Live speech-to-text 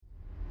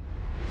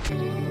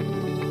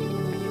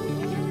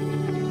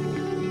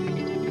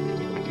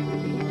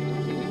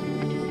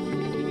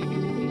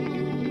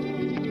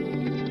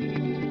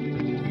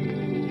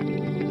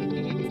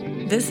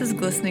This is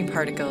Glistening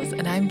Particles,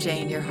 and I'm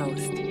Jane, your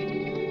host.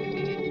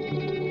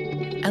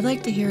 I'd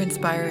like to hear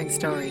inspiring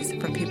stories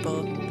from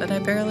people that I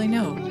barely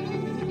know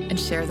and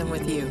share them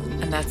with you,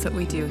 and that's what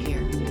we do here.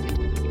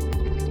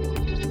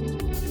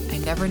 I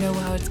never know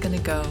how it's going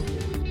to go.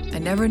 I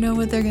never know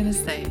what they're going to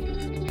say,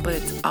 but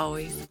it's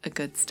always a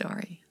good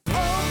story.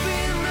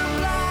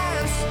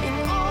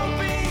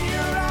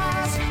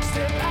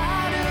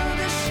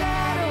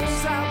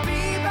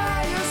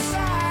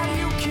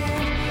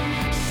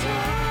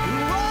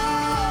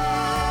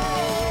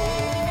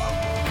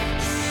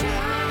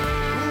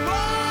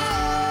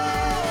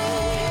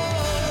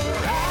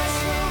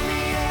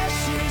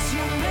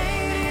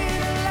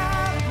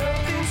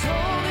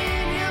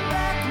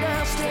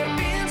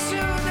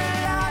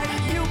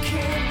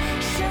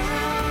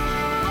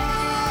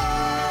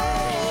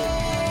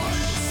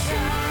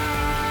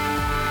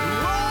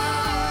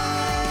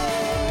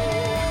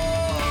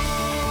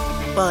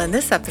 Well, in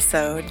this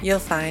episode, you'll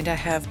find I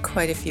have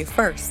quite a few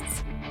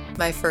firsts.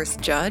 My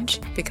first judge,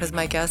 because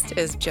my guest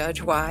is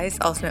Judge Wise,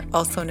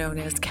 also known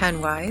as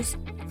Ken Wise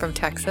from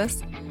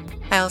Texas.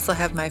 I also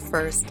have my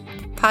first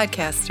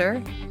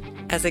podcaster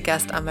as a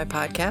guest on my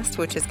podcast,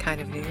 which is kind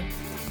of new.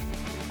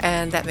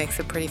 And that makes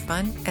it pretty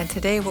fun. And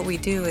today what we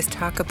do is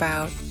talk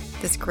about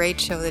this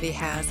great show that he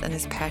has and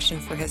his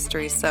passion for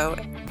history. So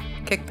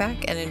kick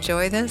back and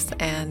enjoy this,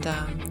 and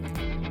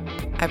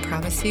I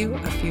promise you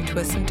a few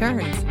twists and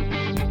turns.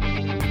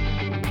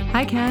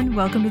 Hi, Ken.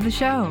 Welcome to the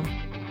show.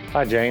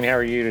 Hi, Jane. How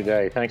are you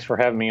today? Thanks for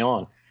having me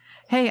on.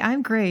 Hey,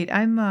 I'm great.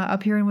 I'm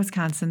up here in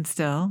Wisconsin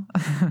still.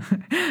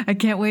 I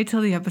can't wait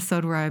till the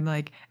episode where I'm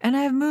like, and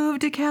I've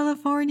moved to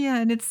California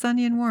and it's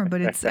sunny and warm,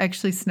 but it's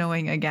actually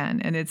snowing again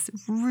and it's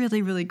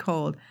really, really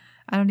cold.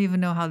 I don't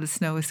even know how the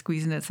snow is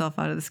squeezing itself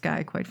out of the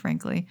sky, quite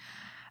frankly.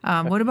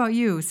 What about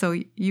you? So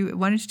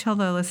why don't you tell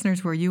the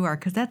listeners where you are?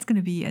 Because that's going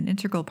to be an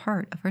integral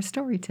part of our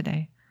story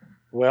today.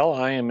 Well,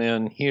 I am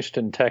in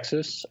Houston,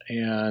 Texas,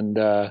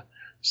 and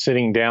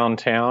sitting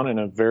downtown in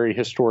a very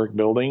historic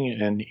building,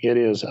 and it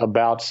is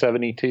about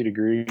 72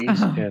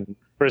 degrees and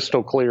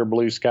crystal clear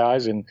blue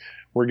skies, and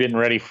we're getting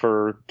ready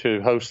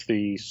to host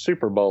the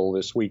Super Bowl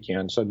this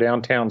weekend. So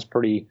downtown's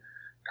pretty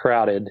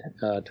crowded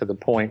to the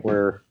point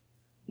where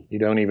you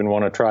don't even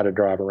want to try to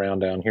drive around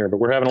down here. But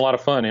we're having a lot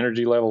of fun.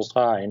 Energy level's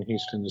high in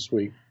Houston this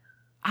week.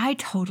 I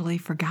totally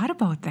forgot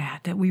about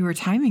that we were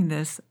timing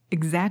this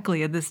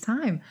exactly at this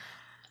time.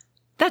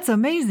 That's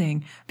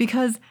amazing,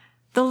 because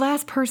the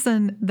last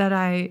person that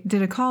I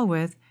did a call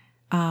with,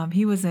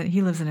 he lives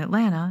in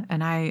Atlanta,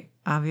 and I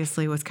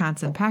obviously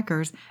Wisconsin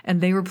Packers, and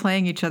they were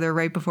playing each other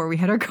right before we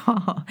had our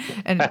call.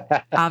 And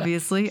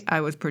obviously I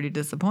was pretty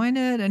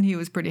disappointed and he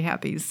was pretty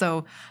happy.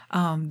 So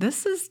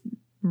this is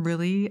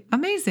really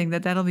amazing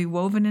that'll be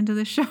woven into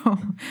the show.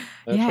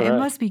 That's yeah, right. It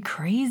must be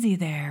crazy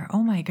there.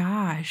 Oh my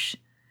gosh.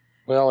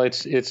 Well,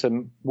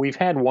 we've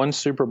had one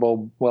Super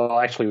Bowl. Well,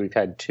 actually, we've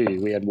had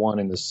two. We had one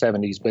in the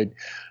 70s, but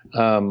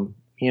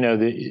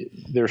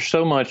there's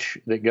so much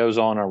that goes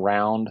on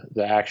around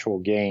the actual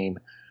game,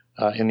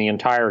 and the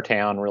entire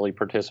town really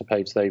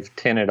participates. They've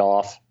tinted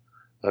off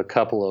a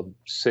couple of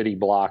city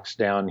blocks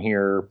down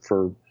here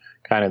for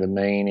kind of the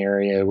main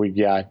area. We've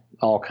got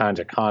all kinds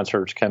of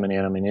concerts coming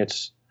in. I mean,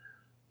 it's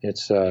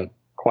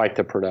quite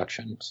the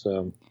production.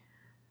 So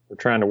we're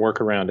trying to work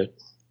around it.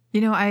 You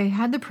know, I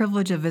had the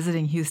privilege of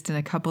visiting Houston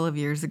a couple of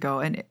years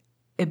ago, and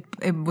it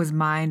was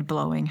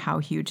mind-blowing how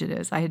huge it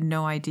is. I had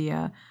no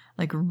idea,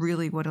 like,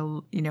 really what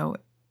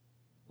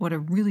a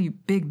really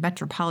big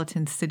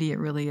metropolitan city it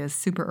really is.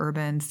 Super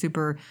urban,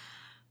 super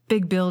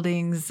big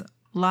buildings,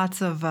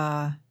 lots of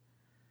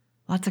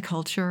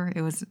culture.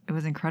 It was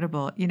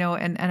incredible. You know,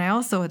 and I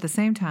also at the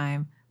same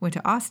time went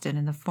to Austin,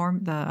 and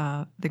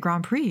the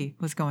Grand Prix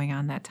was going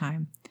on that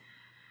time.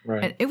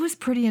 Right. And it was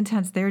pretty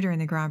intense there during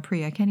the Grand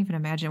Prix. I can't even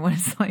imagine what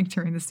it's like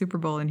during the Super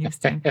Bowl in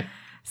Houston.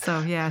 So,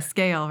 yeah,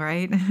 scale,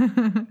 right?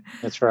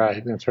 That's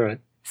right. That's right.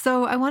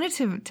 So I wanted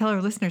to tell our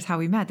listeners how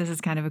we met. This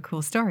is kind of a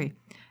cool story.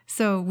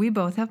 So we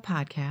both have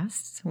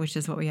podcasts, which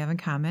is what we have in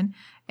common.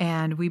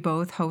 And we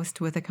both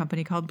host with a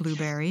company called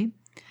Blueberry.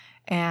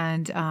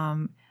 And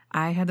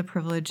I had the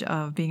privilege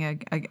of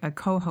being a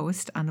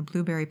co-host on the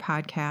Blueberry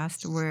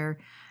podcast, where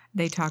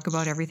they talk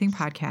about everything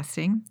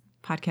podcasting.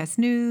 Podcast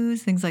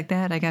news, things like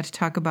that. I got to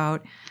talk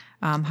about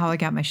how I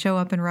got my show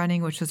up and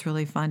running, which was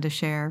really fun to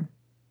share.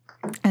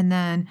 And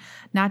then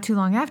not too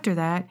long after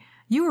that,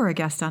 you were a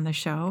guest on the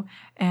show.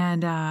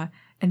 And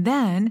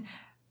then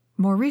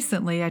more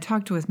recently, I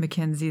talked with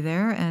Mackenzie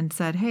there and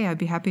said, hey, I'd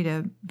be happy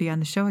to be on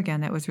the show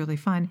again. That was really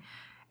fun.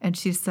 And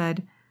she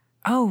said,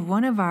 oh,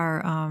 one of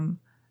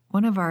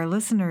our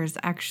listeners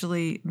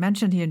actually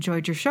mentioned he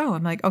enjoyed your show.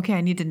 I'm like, okay,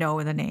 I need to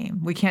know the name.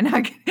 We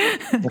cannot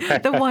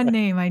the one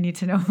name, I need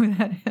to know who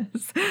that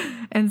is.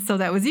 And so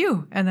that was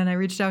you. And then I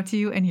reached out to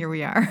you, and here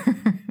we are.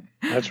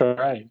 That's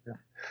right.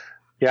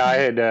 Yeah,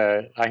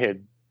 I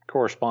had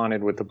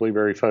corresponded with the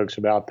Blueberry folks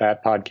about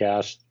that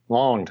podcast a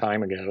long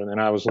time ago, and then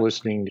I was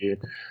listening to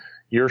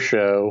your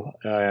show,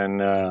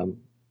 and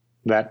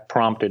that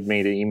prompted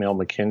me to email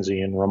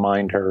Mackenzie and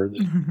remind her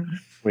that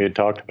we had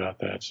talked about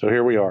that. So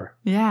here we are.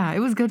 Yeah, it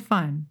was good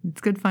fun.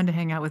 It's good fun to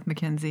hang out with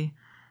Mackenzie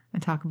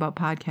and talk about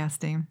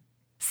podcasting.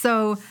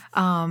 So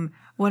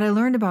what I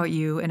learned about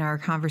you in our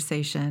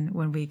conversation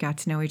when we got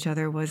to know each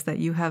other was that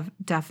you have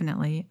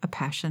definitely a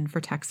passion for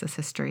Texas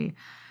history.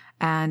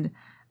 And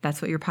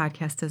that's what your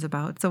podcast is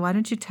about. So why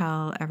don't you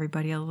tell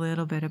everybody a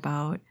little bit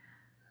about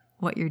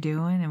what you're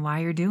doing and why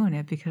you're doing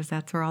it, because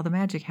that's where all the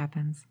magic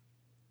happens.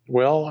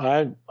 Well,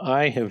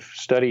 I have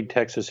studied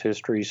Texas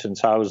history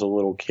since I was a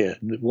little kid.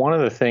 One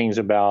of the things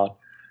about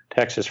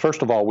Texas,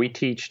 first of all, we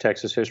teach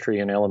Texas history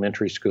in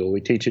elementary school.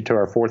 We teach it to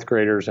our fourth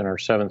graders and our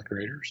seventh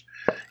graders.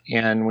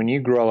 And when you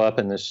grow up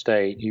in this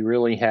state, you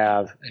really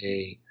have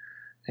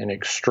an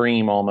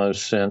extreme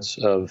almost sense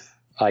of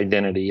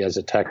identity as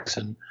a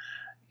Texan.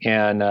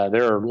 And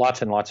there are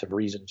lots and lots of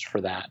reasons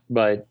for that.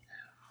 But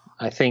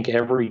I think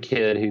every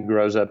kid who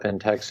grows up in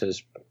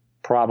Texas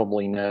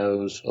probably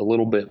knows a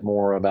little bit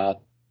more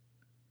about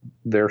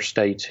their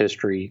state's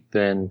history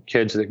than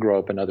kids that grow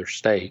up in other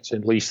states.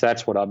 At least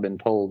that's what I've been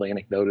told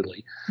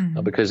anecdotally,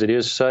 because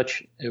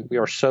we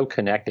are so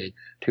connected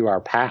to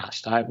our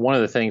past. One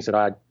of the things that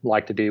I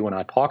like to do when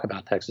I talk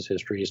about Texas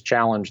history is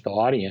challenge the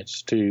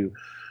audience to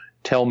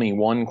tell me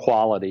one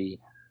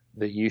quality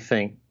that you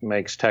think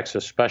makes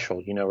Texas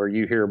special. You know, are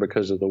you here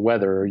because of the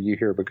weather? Are you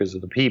here because of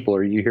the people?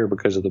 Are you here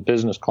because of the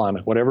business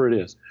climate? Whatever it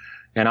is.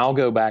 And I'll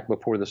go back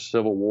before the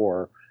Civil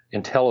War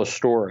and tell a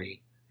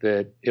story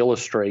that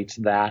illustrates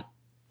that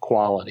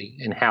quality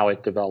and how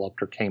it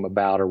developed or came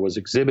about or was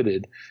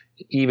exhibited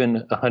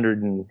even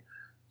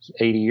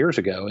 180 years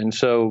ago. And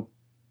so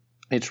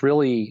it's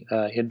really,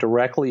 it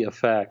directly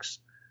affects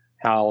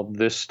how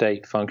this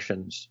state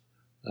functions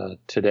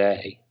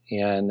today.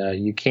 And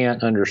you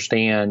can't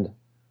understand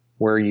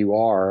where you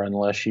are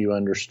unless you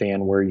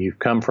understand where you've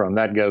come from.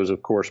 That goes,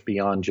 of course,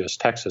 beyond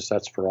just Texas.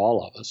 That's for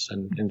all of us.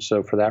 And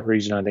so for that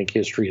reason, I think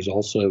history is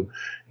also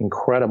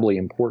incredibly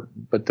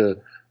important. But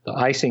the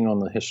icing on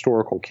the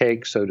historical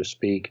cake, so to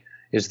speak,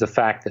 is the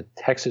fact that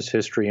Texas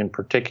history in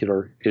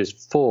particular is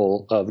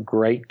full of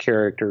great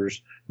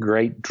characters,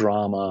 great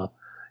drama.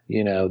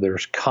 You know,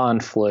 there's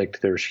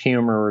conflict, there's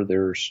humor,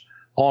 there's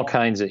all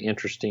kinds of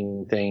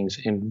interesting things,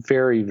 and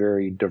very,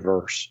 very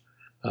diverse.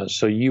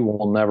 So you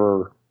will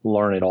never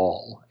learn it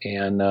all.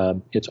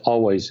 And it's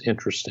always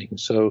interesting.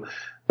 So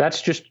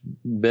that's just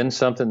been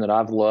something that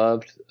I've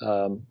loved.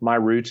 My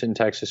roots in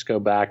Texas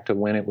go back to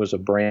when it was a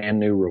brand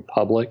new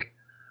republic.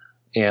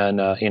 And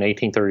in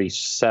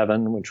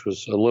 1837, which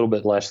was a little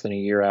bit less than a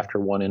year after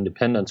won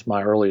independence,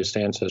 my earliest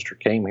ancestor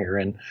came here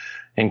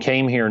and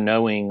came here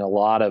knowing a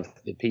lot of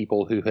the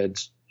people who had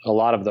a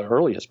lot of the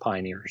earliest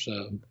pioneers.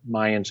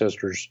 My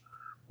ancestors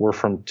were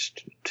from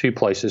two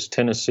places,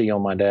 Tennessee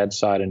on my dad's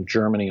side and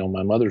Germany on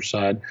my mother's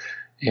side.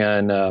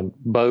 And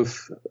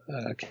both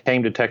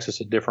came to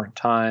Texas at different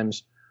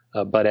times,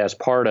 but as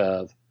part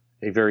of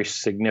a very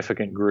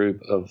significant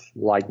group of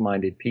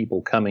like-minded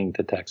people coming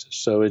to Texas.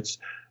 So it's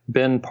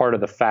been part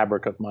of the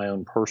fabric of my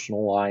own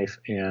personal life,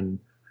 and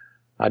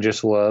I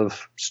just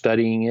love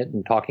studying it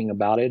and talking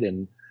about it.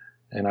 And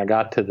I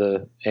got to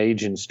the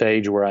age and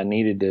stage where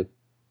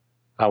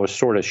I was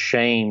sort of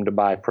shamed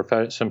by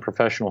some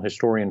professional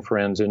historian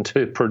friends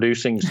into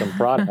producing some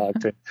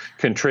product and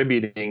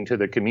contributing to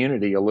the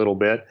community a little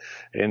bit.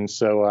 And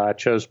so I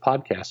chose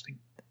podcasting.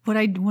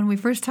 When we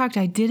first talked,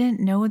 I didn't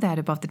know that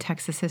about the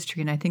Texas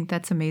history, and I think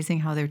that's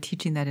amazing how they're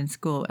teaching that in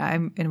school.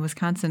 I'm in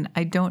Wisconsin.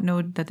 I don't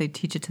know that they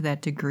teach it to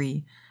that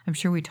degree. I'm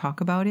sure we talk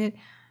about it,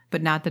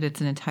 but not that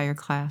it's an entire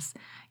class.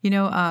 You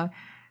know,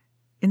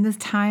 in this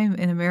time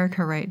in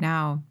America right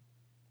now,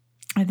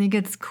 I think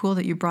it's cool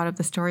that you brought up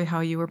the story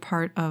how your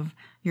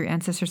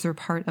ancestors were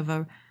part of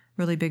a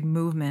really big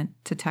movement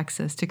to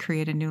Texas to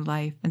create a new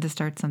life and to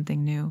start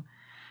something new.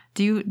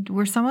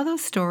 Were some of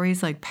those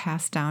stories like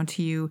passed down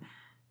to you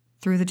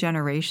through the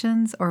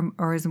generations,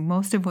 or is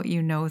most of what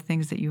you know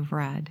things that you've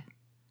read?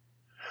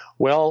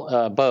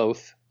 Well,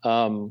 both.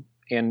 And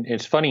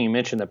it's funny you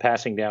mentioned the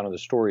passing down of the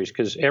stories,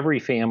 because every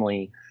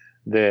family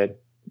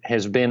that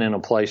has been in a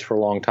place for a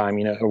long time,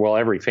 you know, well,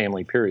 every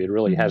family period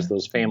really has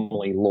those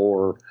family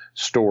lore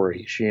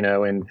stories, you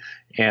know, and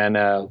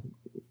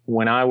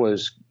when I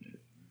was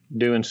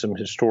doing some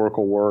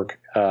historical work,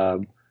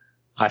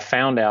 I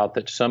found out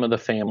that some of the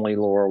family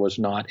lore was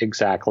not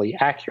exactly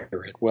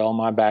accurate. Well,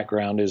 my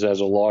background is as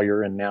a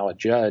lawyer and now a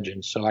judge,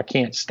 and so I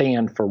can't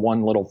stand for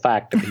one little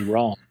fact to be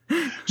wrong.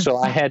 So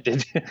I had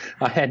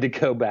to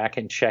go back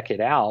and check it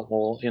out.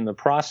 Well, in the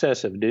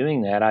process of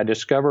doing that, I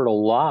discovered a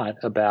lot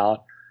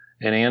about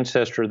an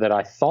ancestor that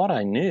I thought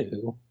I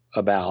knew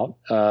about,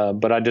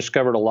 but I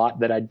discovered a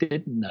lot that I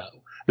didn't know.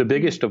 The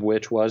biggest of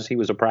which was he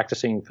was a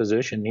practicing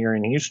physician here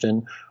in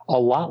Houston a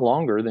lot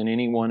longer than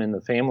anyone in the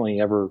family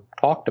ever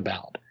talked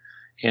about.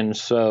 And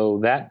so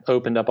that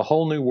opened up a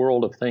whole new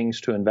world of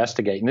things to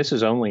investigate. And this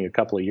is only a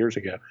couple of years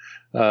ago,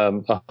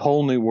 a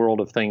whole new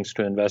world of things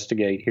to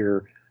investigate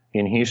here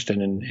in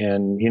Houston.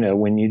 And, you know,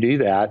 when you do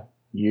that,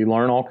 you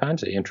learn all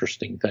kinds of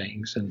interesting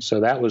things. And so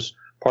that was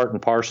part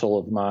and parcel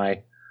of my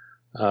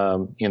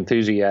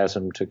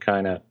enthusiasm to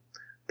kind of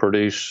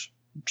produce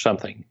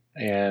something,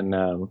 and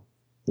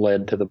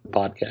led to the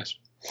podcast.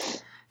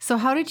 So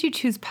how did you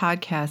choose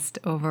podcast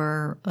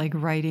over like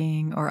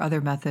writing or other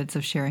methods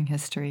of sharing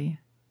history?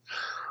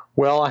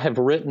 Well, I have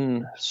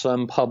written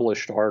some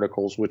published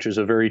articles, which is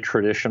a very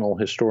traditional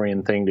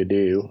historian thing to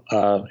do.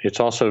 It's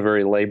also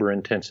very labor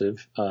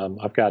intensive.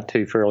 I've got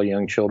 2 fairly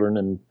young children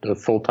and a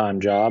full-time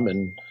job,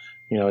 and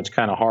it's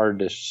kind of hard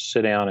to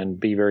sit down and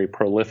be very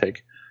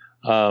prolific.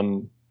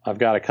 I've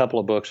got a couple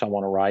of books I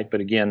want to write,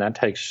 but again, that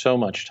takes so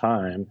much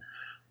time.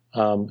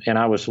 And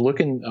I was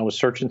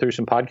searching through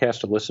some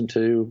podcasts to listen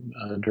to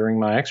during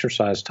my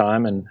exercise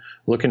time, and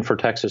looking for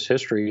Texas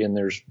history. And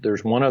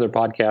there's one other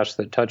podcast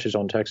that touches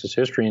on Texas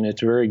history, and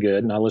it's very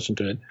good, and I listened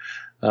to it.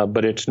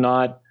 But it's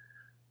not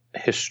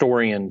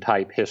historian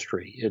type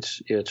history.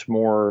 It's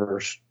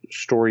more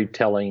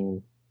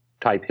storytelling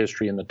type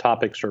history, and the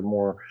topics are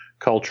more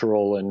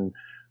cultural and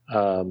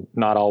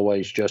not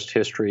always just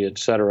history, et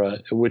cetera,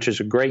 which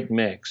is a great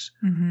mix.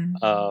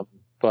 Mm-hmm.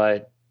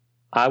 But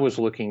I was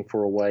looking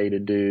for a way to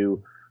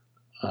do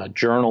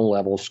journal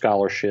level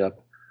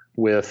scholarship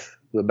with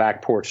the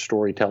back porch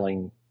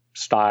storytelling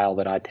style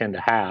that I tend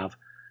to have,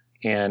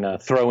 and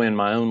throw in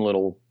my own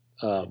little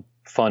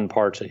fun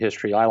parts of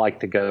history. I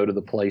like to go to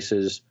the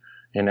places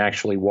and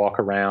actually walk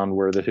around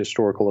where the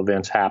historical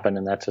events happen,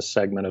 and that's a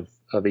segment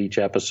of each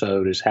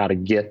episode, is how to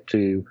get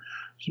to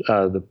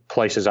the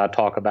places I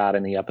talk about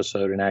in the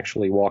episode and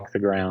actually walk the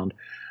ground.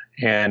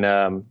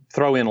 And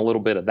throw in a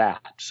little bit of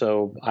that.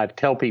 So I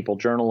tell people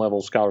journal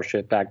level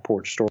scholarship, back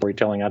porch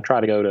storytelling. I try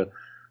to go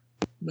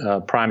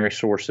to primary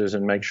sources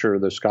and make sure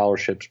the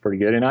scholarship's pretty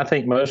good. And I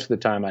think most of the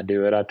time I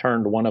do it. I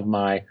turned one of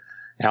my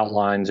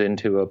outlines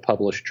into a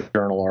published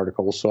journal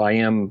article. So I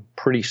am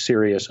pretty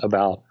serious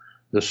about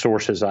the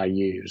sources I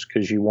use,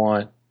 because you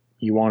want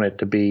it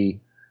to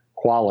be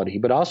quality,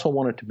 but I also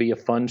want it to be a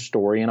fun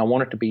story, and I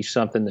want it to be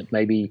something that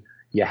maybe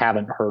you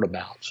haven't heard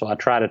about. So I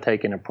try to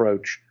take an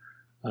approach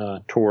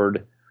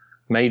toward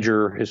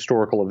major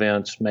historical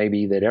events,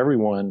 maybe that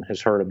everyone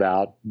has heard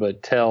about,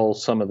 but tell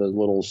some of the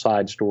little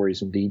side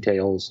stories and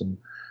details,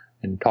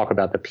 and talk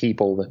about the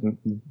people,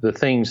 the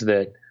things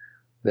that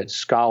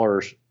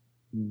scholars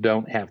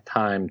don't have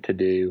time to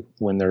do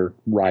when they're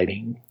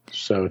writing.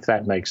 So if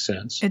that makes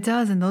sense. It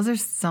does, and those are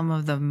some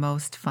of the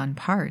most fun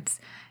parts.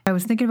 I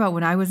was thinking about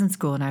when I was in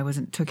school and I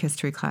took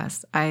history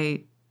class,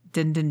 I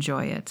didn't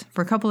enjoy it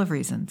for a couple of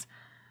reasons.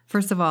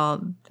 First of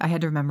all, I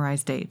had to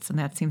memorize dates, and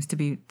that seems to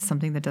be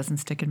something that doesn't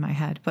stick in my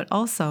head. But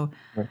also,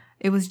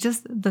 It was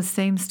just the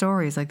same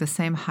stories, like the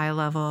same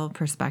high-level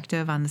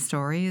perspective on the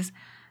stories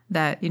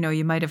that,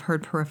 you might have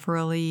heard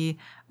peripherally,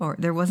 or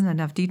there wasn't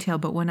enough detail.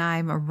 But when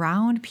I'm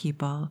around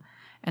people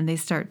and they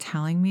start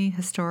telling me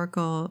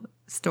historical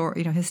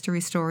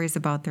history stories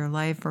about their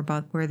life or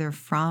about where they're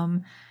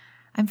from,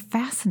 I'm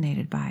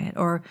fascinated by it.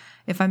 Or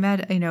if I'm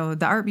at,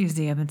 the art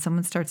museum and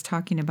someone starts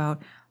talking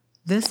about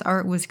this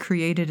art was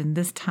created in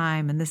this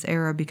time and this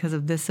era because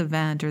of this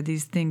event or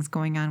these things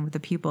going on with the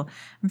people,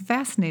 I'm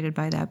fascinated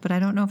by that. But I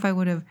don't know if I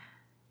would have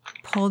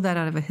pulled that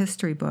out of a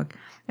history book.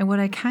 And what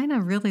I kind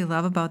of really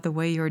love about the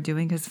way you're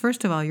doing, because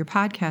first of all, your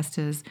podcast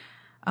is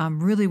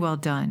really well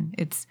done.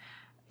 It's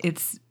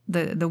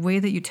the way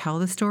that you tell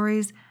the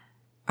stories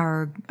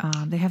are,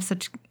 they have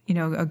such,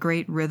 a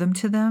great rhythm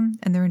to them,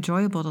 and they're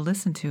enjoyable to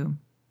listen to.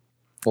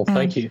 Well,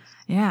 thank you.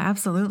 Yeah,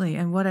 absolutely.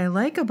 And what I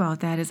like about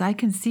that is I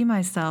can see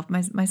myself,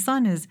 my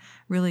son is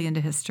really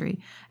into history,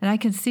 and I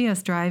can see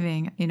us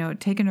driving,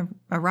 taking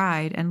a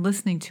ride and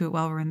listening to it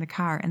while we're in the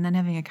car, and then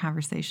having a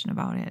conversation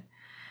about it.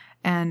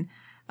 And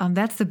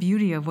that's the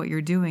beauty of what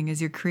you're doing,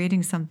 is you're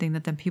creating something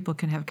that then people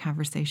can have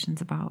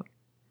conversations about.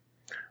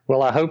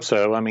 Well, I hope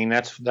so. I mean,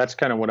 that's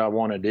kind of what I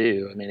want to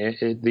do. I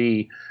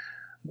mean,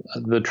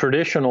 the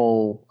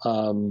traditional,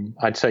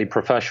 I'd say,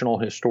 professional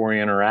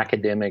historian or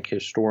academic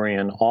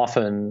historian,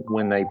 often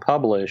when they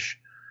publish,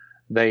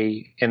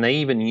 they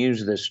even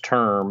use this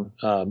term,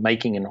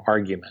 making an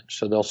argument.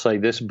 So they'll say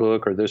this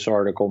book or this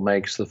article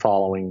makes the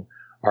following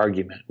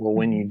argument. Well,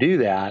 when you do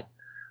that,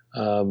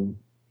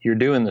 you're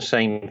doing the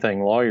same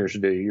thing lawyers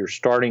do. You're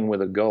starting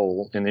with a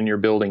goal, and then you're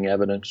building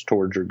evidence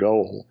towards your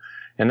goal.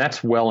 And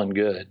that's well and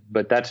good,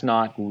 but that's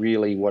not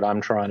really what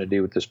I'm trying to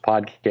do with this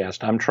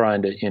podcast. I'm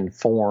trying to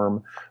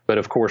inform, but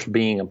of course,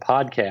 being a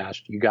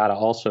podcast, you got to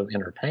also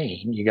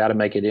entertain. You got to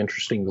make it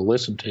interesting to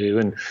listen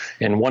to.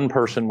 And one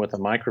person with a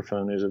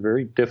microphone is a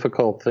very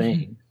difficult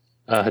thing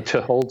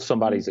to hold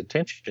somebody's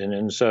attention.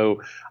 And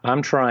so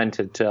I'm trying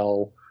to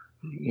tell,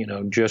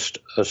 just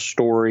a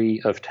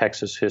story of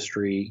Texas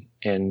history.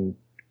 And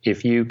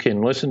if you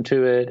can listen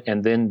to it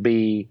and then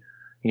be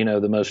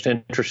the most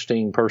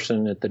interesting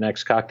person at the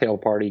next cocktail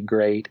party,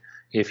 great.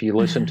 If you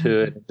listen to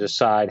it and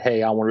decide,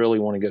 hey, I really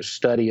want to go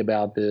study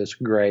about this,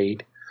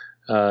 great.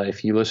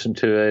 If you listen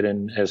to it,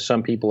 and as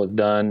some people have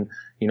done,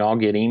 I'll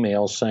get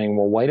emails saying,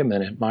 well, wait a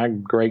minute, my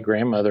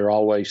great-grandmother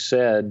always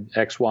said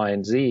X, Y,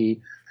 and Z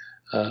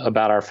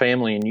about our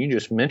family, and you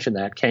just mentioned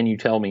that. Can you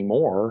tell me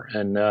more?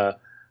 And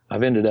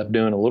I've ended up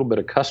doing a little bit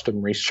of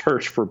custom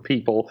research for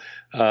people,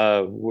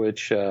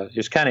 which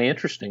is kind of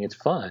interesting. It's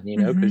fun,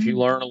 because you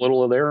learn a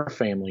little of their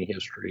family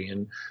history.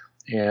 And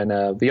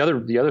the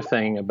other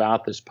thing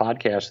about this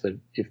podcast that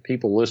if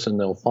people listen,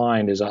 they'll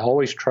find is I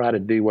always try to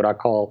do what I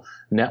call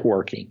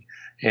networking.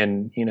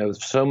 And,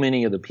 so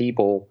many of the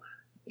people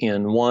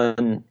in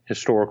one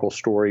historical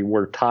story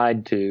were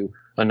tied to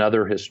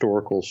another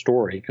historical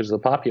story because the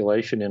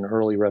population in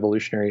early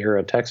Revolutionary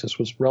era Texas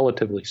was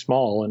relatively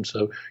small. And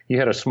so you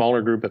had a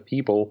smaller group of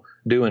people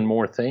doing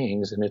more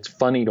things. And it's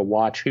funny to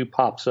watch who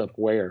pops up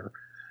where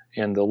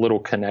and the little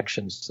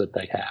connections that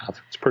they have.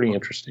 It's pretty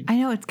interesting. I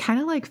know, it's kind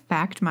of like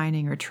fact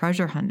mining or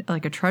treasure hunt,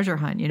 like a treasure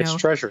hunt, It's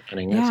treasure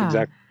hunting. That's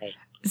exactly right.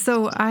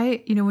 So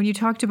when you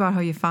talked about how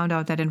you found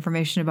out that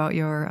information about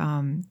your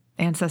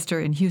ancestor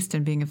in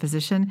Houston being a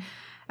physician,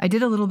 I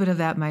did a little bit of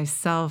that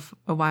myself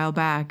a while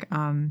back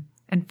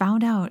and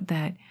found out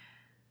that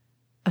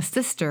a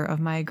sister of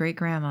my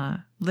great-grandma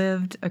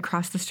lived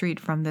across the street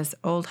from this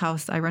old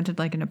house. I rented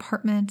like an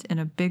apartment in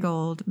a big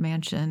old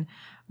mansion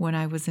when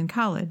I was in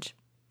college.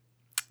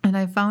 And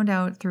I found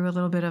out through a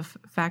little bit of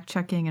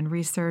fact-checking and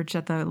research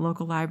at the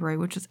local library,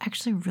 which was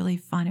actually really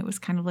fun. It was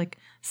kind of like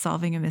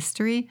solving a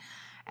mystery.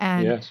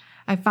 And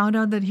I found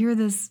out that here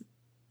this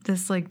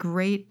like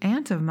great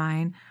aunt of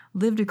mine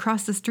lived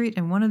across the street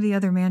in one of the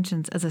other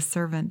mansions as a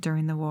servant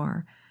during the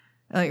war,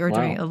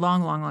 during a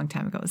long, long, long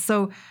time ago.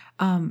 So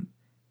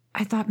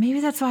I thought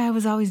maybe that's why I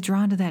was always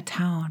drawn to that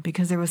town,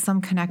 because there was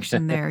some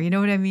connection there. You know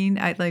what I mean?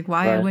 I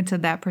went to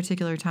that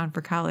particular town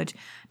for college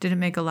didn't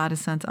make a lot of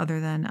sense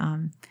other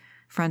than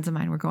friends of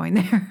mine were going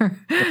there.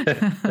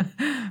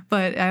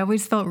 But I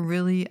always felt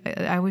really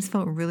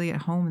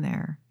at home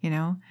there,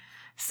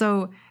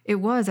 So I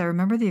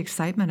remember the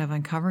excitement of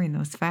uncovering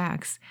those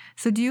facts.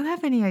 So do you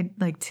have any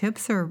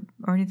tips or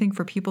anything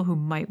for people who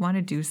might want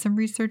to do some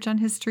research on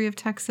history of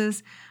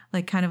Texas,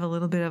 like kind of a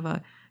little bit of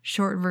a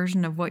short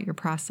version of what your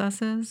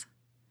process is?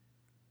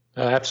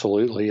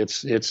 Absolutely.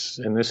 It's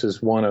and this is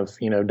one of,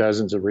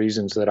 dozens of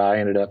reasons that I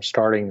ended up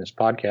starting this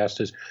podcast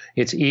is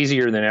it's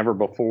easier than ever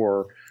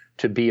before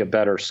to be a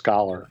better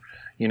scholar.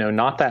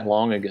 Not that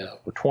long ago,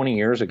 20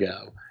 years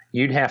ago,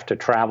 you'd have to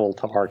travel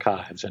to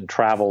archives and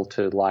travel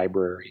to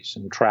libraries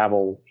and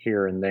travel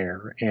here and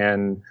there.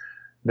 And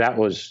that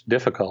was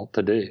difficult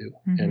to do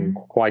and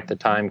quite the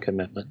time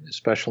commitment,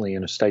 especially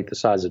in a state the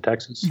size of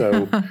Texas.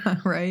 So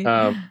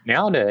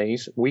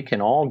nowadays we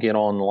can all get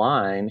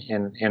online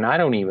and I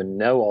don't even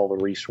know all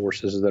the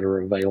resources that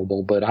are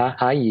available, but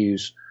I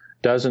use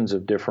dozens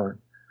of different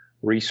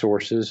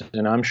resources,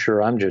 and I'm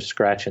sure I'm just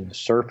scratching the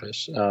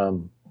surface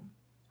of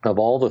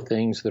all the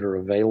things that are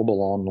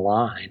available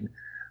online.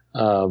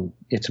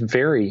 It's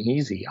very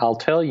easy. I'll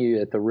tell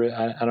you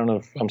I don't know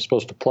if I'm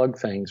supposed to plug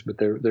things, but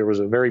there was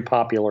a very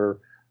popular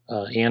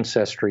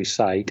ancestry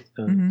site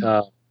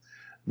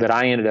that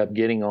I ended up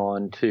getting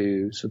on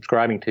to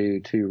subscribing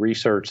to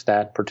research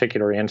that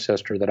particular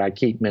ancestor that I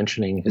keep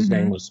mentioning. His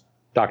name was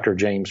Dr.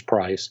 James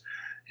Price.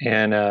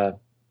 And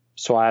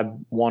so I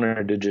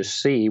wanted to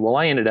just see,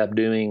 I ended up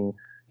doing,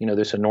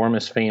 this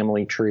enormous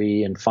family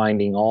tree and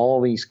finding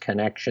all these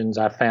connections.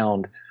 I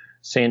found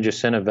San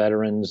Jacinto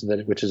veterans,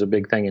 which is a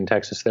big thing in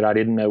Texas, that I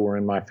didn't know were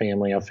in my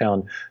family. I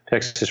found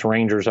Texas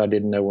Rangers I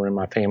didn't know were in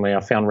my family.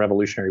 I found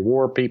Revolutionary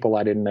War people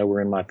I didn't know were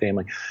in my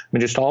family. I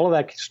mean, just all of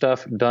that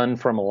stuff done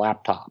from a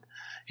laptop.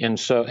 And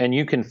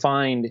you can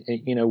find,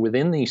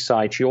 within these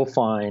sites, you'll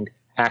find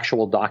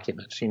actual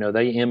documents.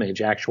 They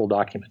image actual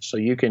documents. So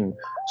you can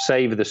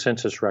save the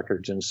census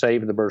records and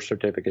save the birth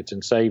certificates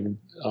and save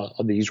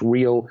these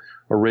real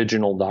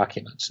original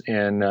documents.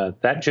 And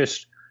that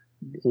just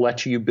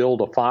lets you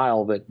build a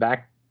file that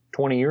back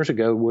 20 years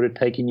ago would have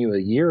taken you a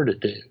year to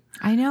do.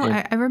 I know.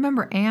 I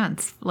remember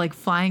aunts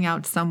flying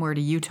out somewhere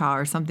to Utah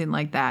or something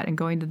like that and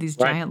going to these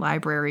giant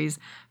libraries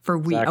for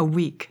a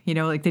week.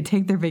 They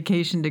take their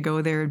vacation to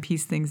go there and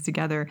piece things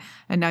together.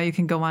 And now you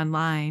can go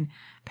online,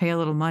 pay a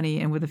little money,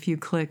 and with a few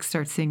clicks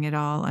start seeing it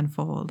all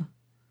unfold.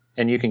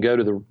 And you can go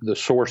to the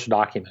source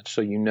documents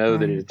so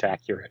that it's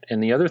accurate.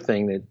 And the other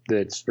thing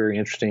that's very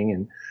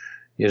interesting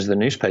is the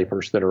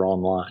newspapers that are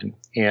online.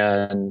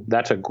 And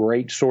that's a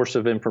great source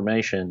of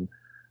information.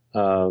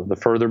 The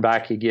further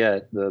back you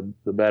get, the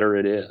better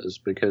it is,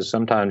 because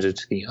sometimes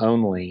it's the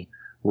only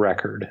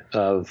record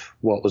of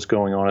what was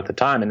going on at the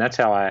time. And that's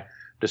how I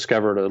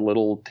discovered a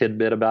little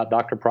tidbit about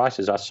Dr.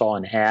 Price's. I saw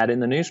an ad in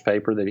the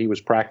newspaper that he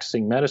was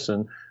practicing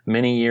medicine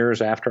many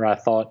years after I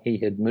thought he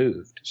had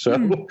moved.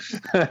 So,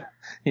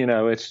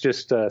 it's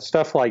just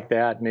stuff like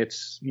that. And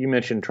you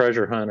mentioned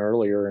treasure hunt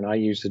earlier, and I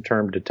used the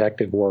term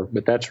detective work,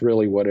 but that's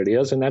really what it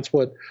is. And that's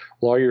what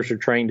lawyers are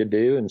trained to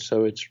do. And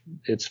so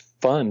it's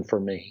fun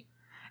for me.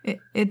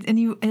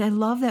 And I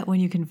love that when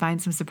you can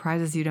find some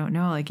surprises you don't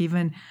know.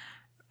 Even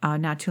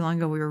not too long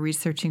ago, we were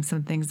researching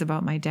some things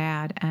about my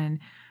dad, and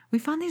we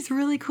found these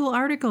really cool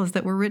articles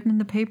that were written in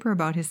the paper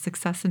about his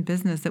success in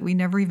business that we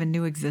never even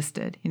knew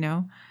existed,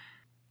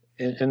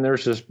 and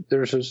there's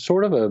a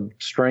sort of a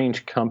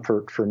strange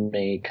comfort for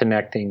me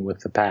connecting with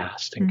the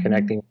past and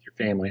connecting with your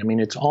family. I mean,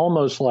 it's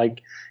almost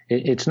like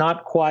it's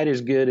not quite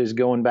as good as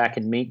going back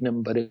and meeting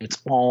them, but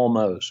it's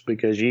almost,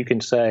 because you can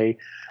say,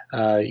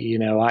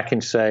 I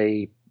can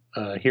say,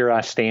 here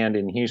I stand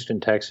in Houston,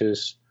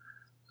 Texas,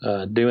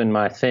 doing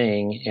my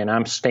thing, and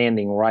I'm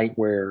standing right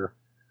where,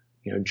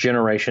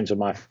 generations of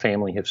my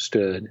family have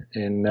stood.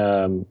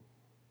 And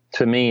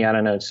to me, I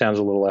don't know, it sounds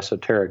a little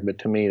esoteric, but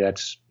to me,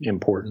 that's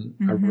important.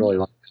 I really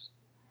like it.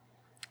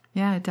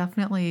 Yeah, it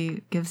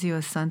definitely gives you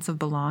a sense of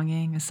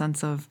belonging, a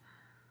sense of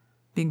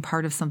being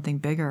part of something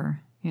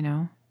bigger,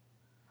 Yeah,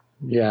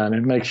 and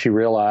it makes you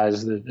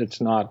realize that it's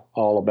not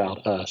all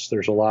about us.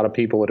 There's a lot of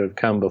people that have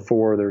come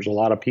before. There's a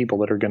lot of people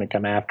that are going to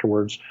come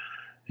afterwards.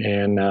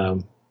 And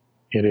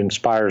it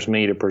inspires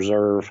me to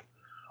preserve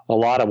a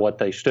lot of what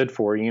they stood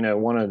for.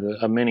 One of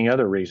the many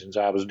other reasons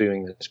I was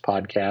doing this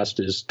podcast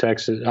is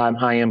Texas.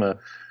 I am a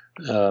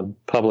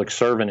public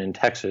servant in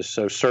Texas,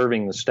 so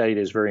serving the state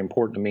is very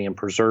important to me, and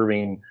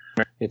preserving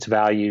its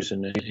values.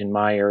 And in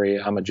my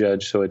area, I'm a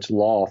judge, so it's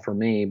law for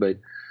me. But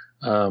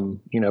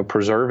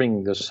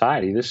preserving the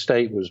society. This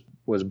state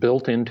was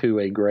built into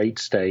a great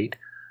state.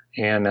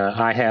 And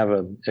I have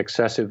an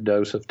excessive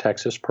dose of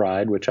Texas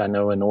pride, which I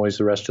know annoys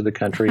the rest of the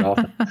country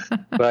often.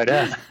 But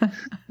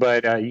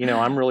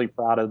I'm really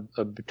proud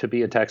to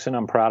be a Texan.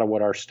 I'm proud of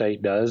what our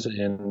state does,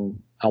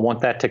 and I want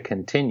that to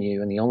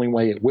continue. And the only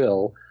way it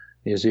will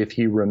is if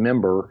you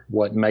remember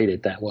what made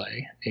it that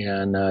way.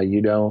 And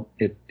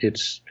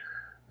it's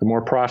the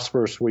more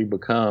prosperous we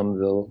become,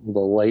 the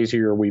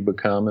lazier we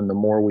become, and the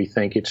more we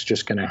think it's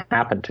just going to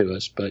happen to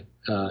us. But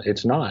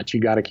it's not.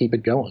 You got to keep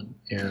it going.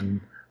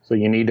 And so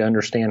you need to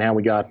understand how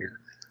we got here.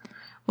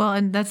 Well,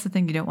 and that's the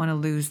thing. You don't want to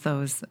lose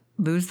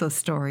those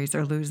stories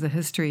or lose the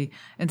history.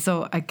 And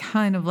so I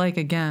kind of like,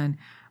 again,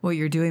 what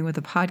you're doing with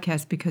the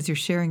podcast, because you're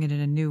sharing it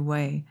in a new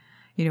way.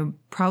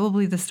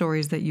 Probably the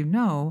stories that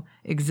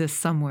exist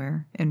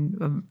somewhere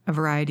in a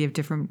variety of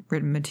different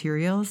written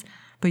materials,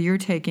 but you're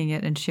taking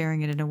it and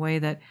sharing it in a way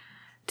that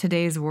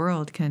today's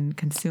world can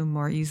consume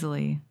more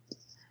easily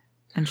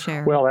and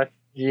share. Well,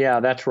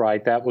 that's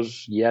right. That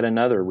was yet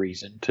another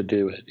reason to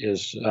do it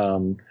is,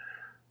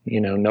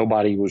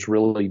 nobody was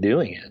really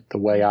doing it the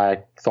way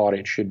I thought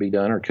it should be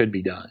done or could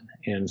be done.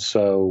 And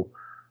so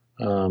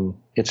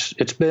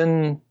it's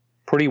been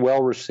pretty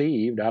well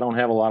received. I don't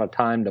have a lot of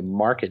time to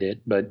market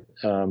it, but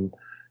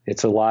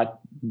it's a lot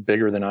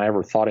bigger than I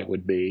ever thought it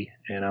would be.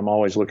 And I'm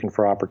always looking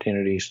for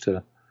opportunities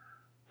to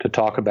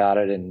talk about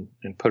it and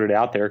put it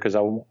out there, because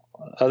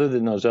other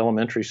than those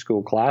elementary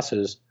school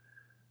classes,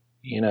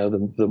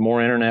 the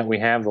more internet we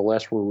have, the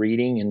less we're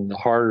reading, and the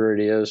harder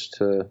it is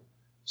to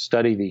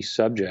study these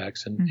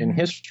subjects. And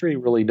history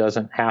really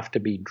doesn't have to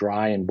be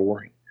dry and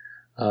boring.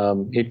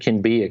 It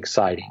can be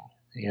exciting.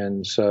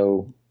 And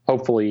so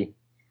hopefully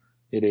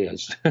it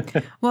is.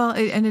 Well,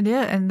 and it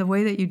is. And the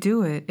way that you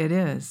do it, it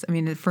is. I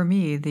mean, for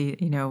me, the,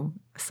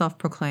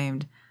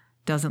 self-proclaimed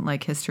doesn't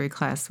like history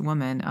class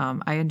woman,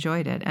 I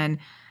enjoyed it. And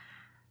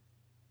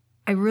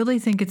I really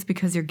think it's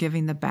because you're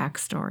giving the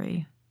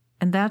backstory.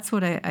 And that's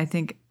what I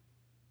think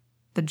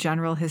the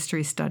general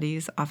history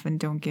studies often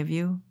don't give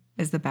you,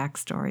 is the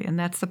backstory. And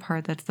that's the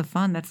part that's the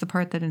fun. That's the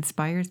part that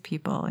inspires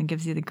people and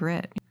gives you the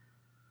grit.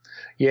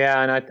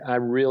 Yeah, and I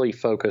really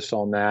focus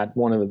on that.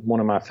 One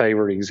of my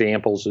favorite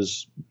examples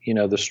is,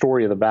 the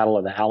story of the Battle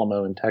of the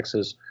Alamo in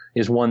Texas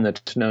is one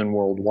that's known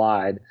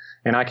worldwide.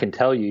 And I can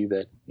tell you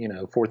that,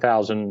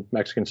 4,000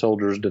 Mexican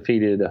soldiers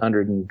defeated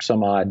 100 and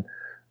some odd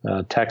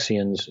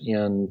Texians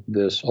in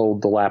this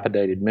old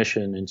dilapidated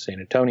mission in San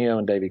Antonio,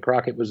 and Davy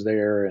Crockett was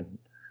there, and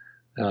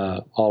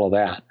all of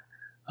that.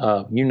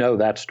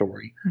 That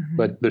story.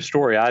 But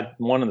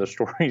one of the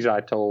stories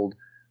I told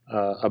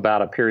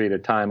about a period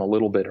of time a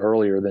little bit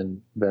earlier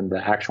than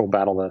the actual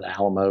Battle of the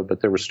Alamo,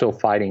 but there was still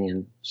fighting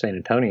in San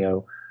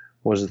Antonio,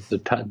 was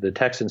the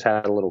Texans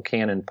had a little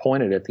cannon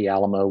pointed at the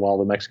Alamo while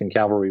the Mexican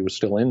cavalry was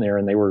still in there,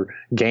 and they were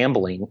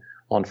gambling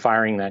on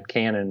firing that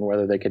cannon,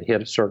 whether they could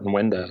hit certain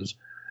windows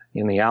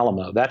in the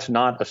Alamo. That's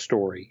not a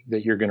story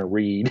that you're going to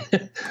read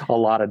a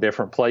lot of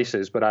different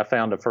places, but I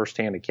found a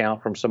firsthand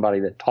account from somebody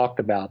that talked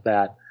about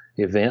that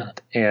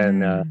event.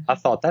 And I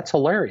thought, that's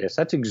hilarious.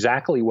 That's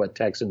exactly what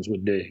Texans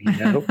would do,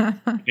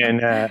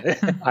 and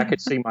I could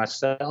see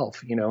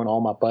myself, and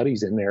all my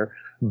buddies in there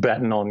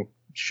betting on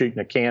shooting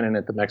a cannon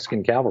at the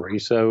Mexican cavalry.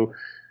 So,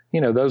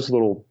 those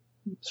little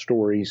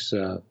stories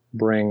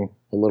bring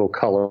a little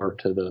color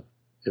to the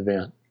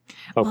event.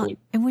 Hopefully.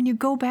 Well, and when you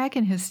go back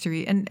in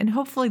history, and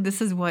hopefully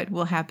this is what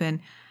will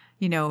happen,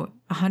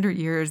 100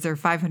 years or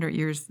 500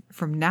 years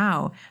from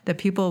now, that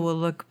people will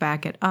look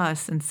back at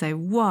us and say,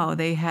 whoa,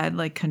 they had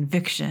like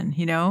conviction,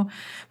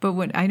 But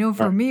when I know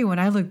for me, when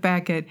I look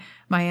back at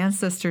my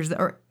ancestors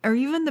or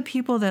even the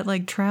people that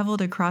like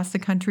traveled across the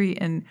country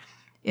and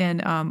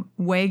in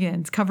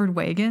wagons, covered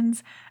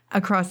wagons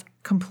across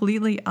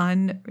completely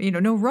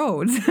no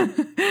roads.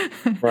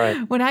 Right.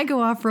 When I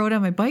go off road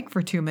on my bike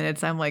for 2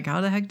 minutes, I'm like,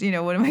 how the heck,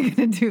 what am I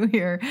going to do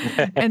here?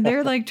 And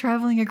they're like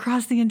traveling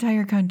across the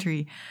entire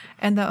country.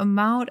 And the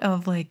amount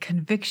of like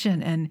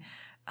conviction and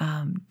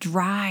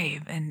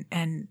drive and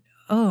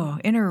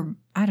inner,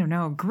 I don't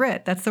know,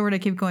 grit. That's the word I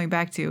keep going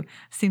back to.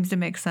 Seems to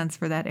make sense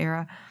for that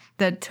era.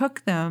 That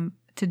took them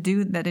to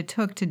do that. It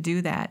took to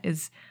do that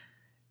is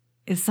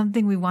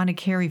something we want to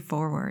carry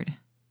forward.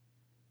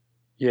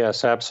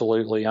 Yes,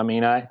 absolutely. I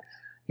mean,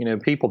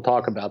 people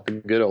talk about the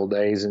good old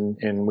days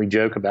and we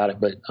joke about it,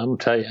 but I'm gonna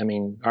tell you, I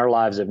mean, our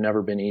lives have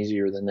never been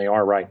easier than they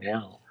are right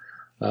now.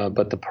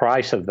 But the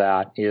price of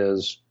that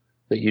is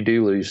that you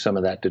do lose some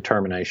of that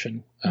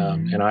determination.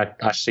 And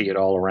I see it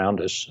all around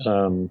us.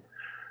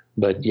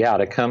 But yeah,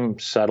 to come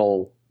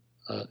settle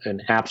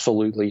an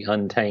absolutely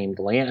untamed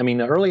land. I mean,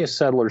 the earliest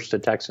settlers to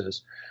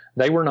Texas,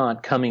 they were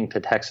not coming to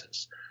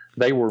Texas.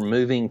 They were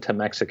moving to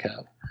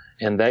Mexico,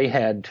 and they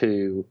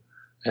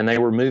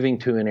were moving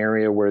to an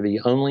area where the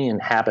only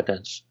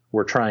inhabitants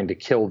were trying to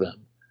kill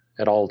them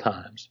at all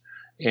times.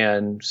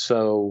 And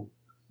so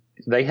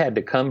they had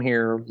to come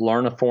here,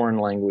 learn a foreign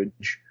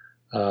language,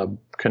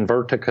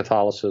 convert to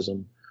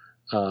Catholicism,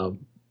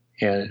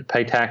 and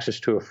pay taxes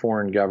to a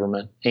foreign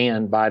government.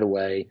 And by the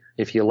way,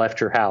 if you left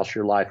your house,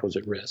 your life was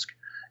at risk.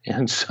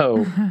 And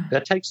so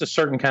that takes a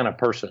certain kind of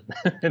person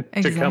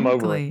to come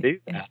over and do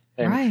that.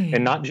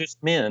 And not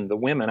just men, the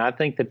women. I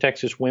think the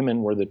Texas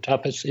women were the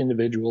toughest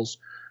individuals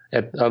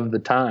of the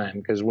time,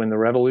 because when the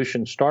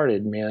revolution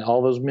started, man,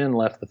 all those men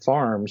left the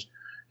farms,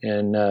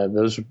 and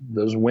those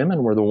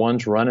women were the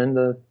ones running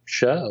the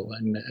show.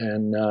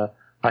 And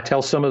I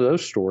tell some of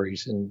those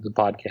stories in the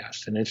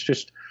podcast, and it's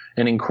just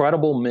an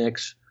incredible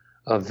mix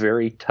of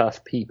very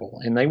tough people.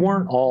 And they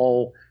weren't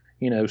all,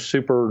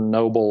 super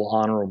noble,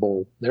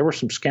 honorable. There were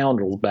some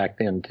scoundrels back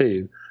then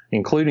too,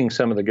 including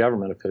some of the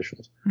government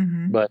officials.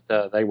 Mm-hmm. But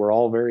they were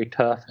all very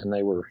tough, and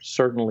they were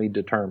certainly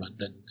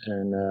determined.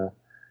 And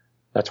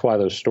that's why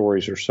those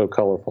stories are so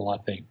colorful, I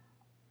think.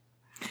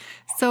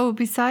 So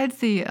besides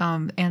the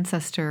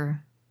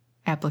Ancestor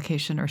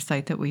application or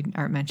site that we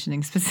aren't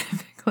mentioning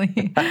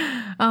specifically,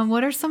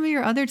 what are some of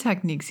your other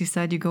techniques? You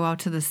said you go out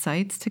to the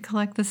sites to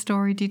collect the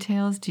story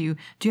details. Do you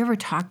ever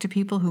talk to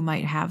people who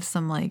might have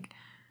some like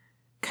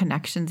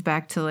connections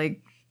back to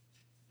like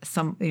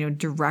some,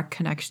 direct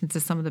connections to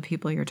some of the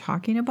people you're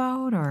talking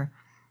about, or?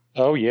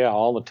 Oh yeah,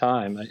 all the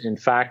time. In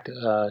fact,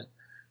 a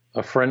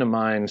friend of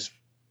mine's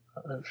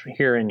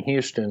here in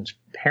Houston's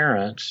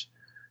parents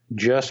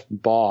just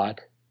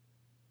bought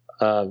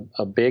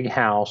a big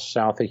house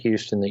south of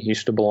Houston that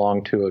used to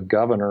belong to a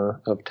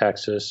governor of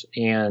Texas,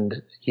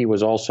 and he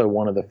was also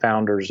one of the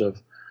founders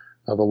of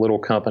a little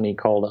company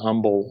called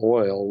Humble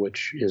Oil,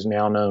 which is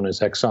now known as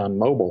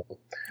ExxonMobil.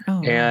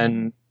 Oh,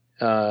 and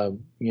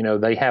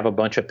they have a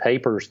bunch of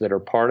papers that are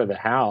part of the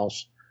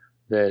house,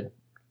 that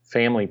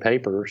family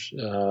papers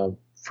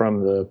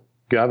from the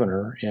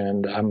governor,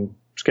 and I'm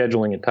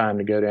scheduling a time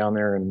to go down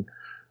there and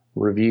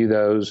review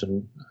those,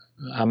 and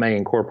I may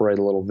incorporate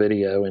a little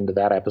video into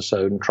that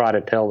episode and try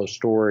to tell the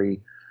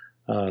story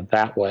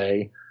that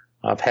way.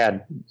 I've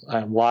had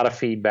a lot of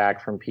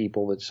feedback from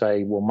people that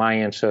say, well, my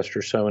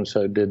ancestor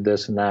so-and-so did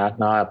this and that,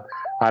 and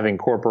I've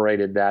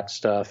incorporated that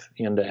stuff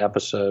into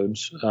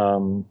episodes.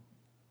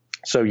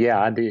 So yeah,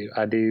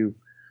 I do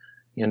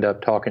end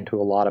up talking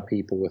to a lot of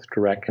people with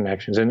direct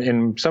connections.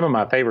 And some of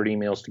my favorite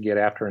emails to get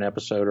after an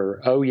episode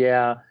are, oh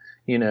yeah,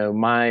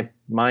 my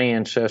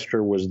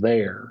ancestor was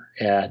there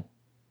at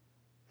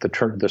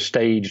the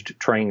staged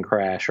train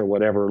crash or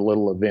whatever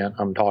little event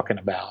I'm talking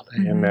about.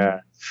 Mm-hmm.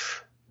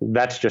 And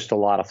that's just a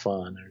lot of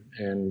fun.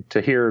 And to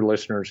hear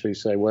listeners who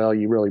say, well,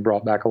 you really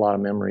brought back a lot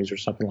of memories or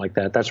something like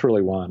that, that's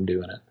really why I'm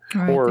doing it.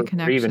 Right,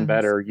 or even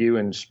better, you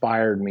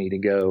inspired me to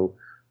go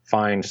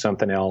find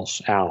something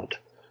else out,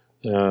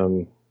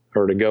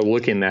 or to go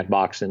look in that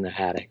box in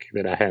the attic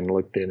that I hadn't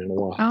looked in a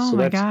while. Oh, so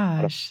my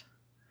gosh.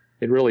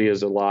 It really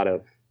is a lot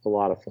of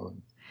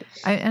fun.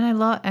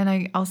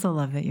 I also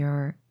love that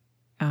you're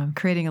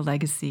creating a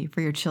legacy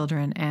for your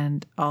children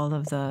and all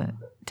of the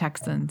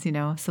Texans,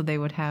 so they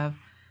would have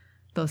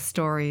those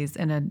stories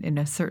in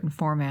a certain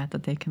format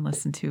that they can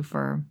listen to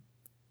for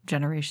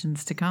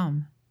generations to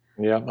come.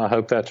 Yeah, I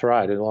hope that's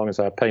right. As long as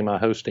I pay my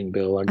hosting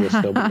bill, I guess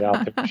they'll be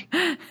out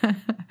there.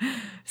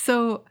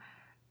 So,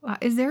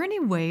 is there any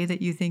way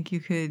that you think you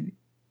could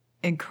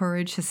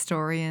encourage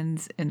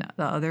historians in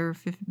the other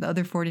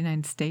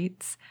 49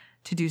 states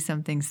to do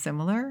something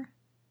similar?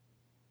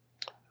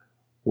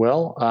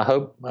 Well, I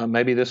hope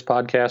maybe this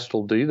podcast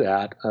will do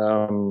that.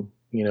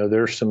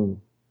 There's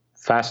some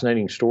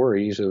fascinating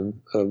stories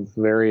of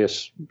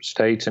various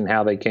states and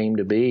how they came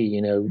to be.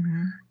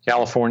 Mm-hmm.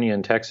 California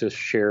and Texas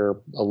share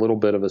a little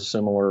bit of a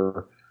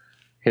similar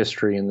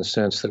history in the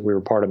sense that we were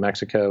part of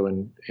Mexico,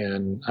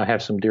 and I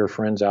have some dear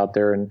friends out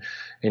there, and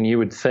you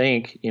would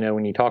think,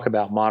 when you talk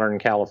about modern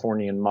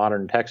California and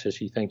modern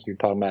Texas, you think you're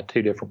talking about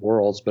two different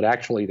worlds, but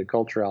actually the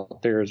culture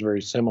out there is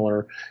very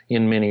similar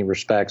in many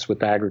respects,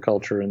 with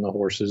agriculture and the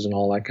horses and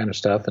all that kind of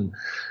stuff, and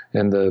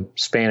the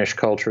Spanish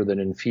culture that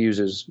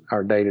infuses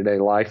our day-to-day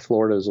life.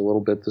 Florida is a little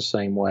bit the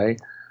same way.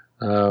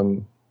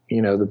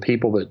 The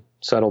people that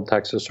settled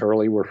Texas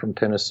early were from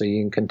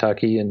Tennessee and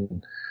Kentucky,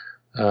 and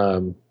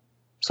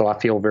so I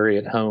feel very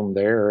at home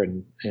there,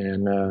 and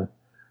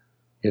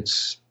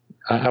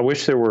I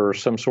wish there were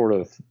some sort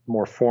of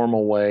more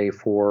formal way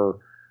for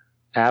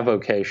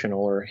avocational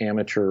or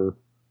amateur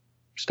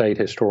state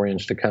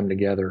historians to come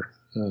together.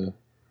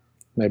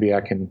 Maybe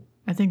I can.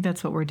 I think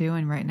that's what we're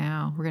doing right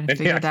now. We're going to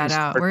figure that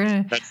out. We're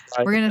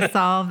going to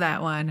solve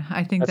that one.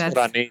 I think that's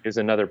what I need is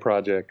another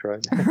project,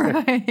 right?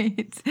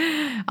 Right.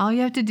 All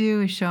you have to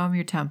do is show them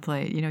your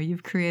template.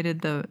 You've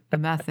created the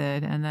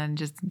method, and then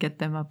just get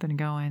them up and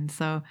going.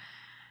 So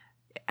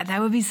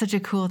that would be such a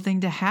cool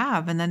thing to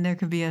have. And then there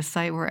could be a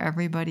site where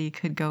everybody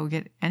could go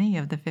get any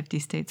of the 50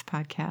 States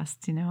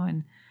podcasts,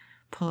 and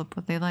pull up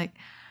what they like.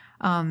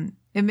 And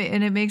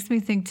it makes me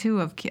think too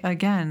of,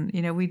 again,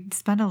 we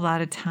spend a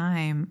lot of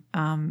time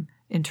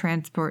in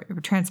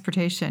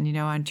transportation,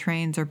 on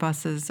trains or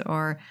buses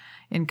or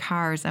in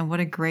cars, and what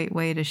a great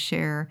way to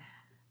share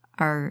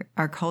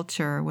our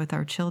culture with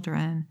our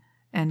children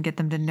and get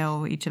them to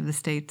know each of the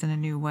states in a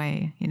new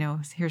way.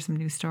 Hear some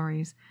new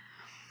stories.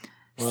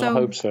 Well, I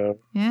hope so.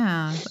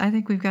 Yeah, I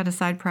think we've got a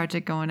side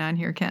project going on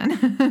here,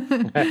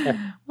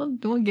 Ken.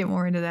 We'll get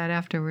more into that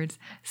afterwards.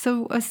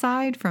 So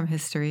aside from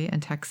history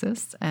and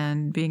Texas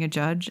and being a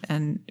judge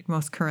and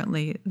most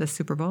currently the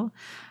Super Bowl,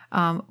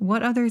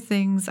 what other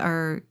things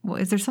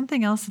is there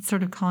something else that's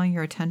sort of calling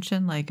your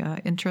attention, like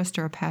an interest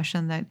or a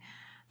passion that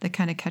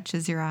kind of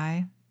catches your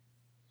eye?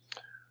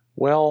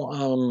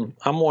 Well,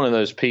 I'm one of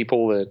those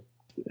people that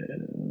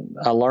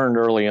I learned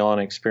early on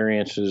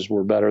experiences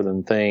were better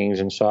than things.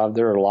 And so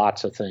there are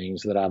lots of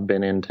things that I've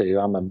been into.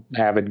 I'm an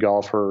avid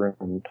golfer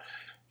and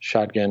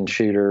shotgun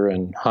shooter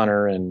and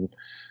hunter. And,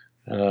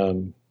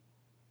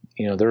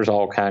 there's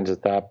all kinds of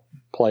stuff.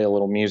 I play a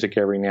little music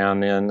every now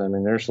and then. I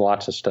mean, there's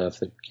lots of stuff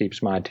that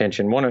keeps my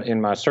attention.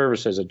 In my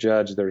service as a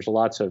judge, there's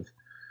lots of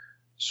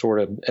sort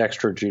of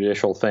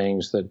extrajudicial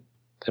things that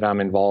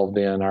I'm involved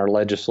in. Our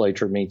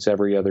legislature meets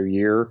every other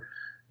year,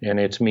 and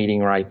it's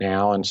meeting right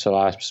now. And so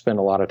I spend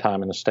a lot of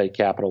time in the state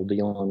capitol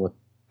dealing with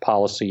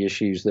policy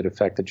issues that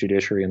affect the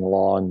judiciary and the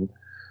law.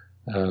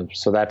 And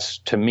so that's,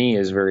 to me,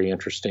 is very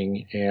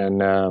interesting.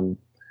 And,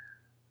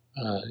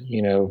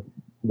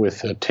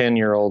 with a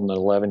 10-year-old and an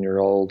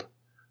 11-year-old,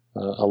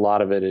 a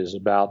lot of it is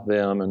about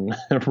them and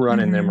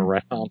running them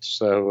around.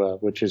 So,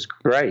 which is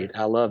great.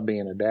 I love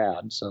being a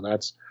dad. So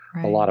that's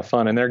a lot of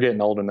fun. And they're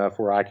getting old enough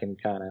where I can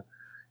kind of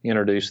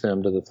introduce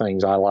them to the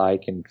things I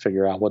like and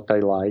figure out what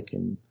they like.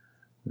 And,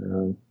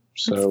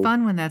 so it's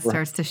fun when that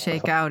starts to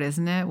shake out,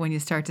 isn't it? When you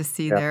start to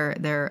see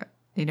their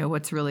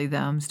what's really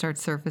them start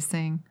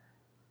surfacing.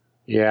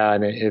 Yeah,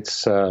 and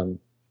it's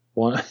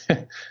one.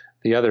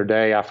 The other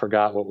day I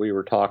forgot what we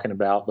were talking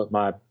about, but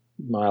my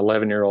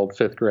 11-year-old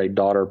fifth grade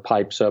daughter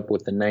pipes up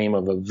with the name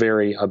of a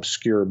very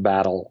obscure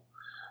battle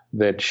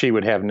that she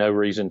would have no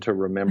reason to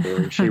remember,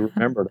 and she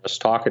remembered us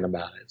talking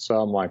about it. So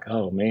I'm like,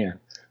 oh man,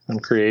 I'm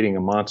creating a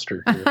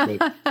monster here.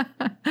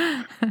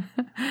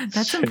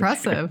 That's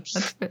impressive.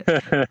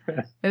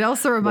 It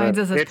also reminds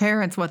us as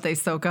parents what they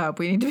soak up.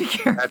 We need to be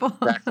careful.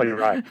 That's exactly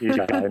right.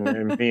 Yeah,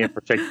 and me in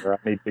particular,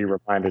 I need to be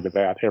reminded of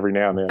that every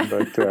now and then.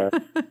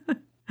 But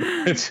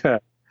it's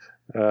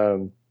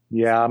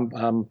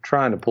I'm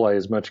trying to play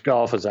as much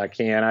golf as I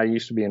can. I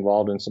used to be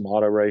involved in some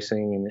auto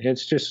racing, and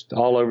it's just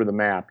all over the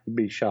map. You'd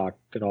be shocked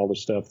at all the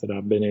stuff that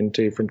I've been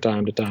into from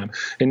time to time.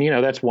 And,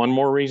 that's one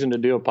more reason to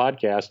do a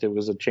podcast. It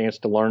was a chance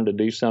to learn to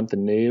do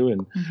something new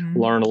and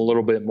learn a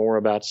little bit more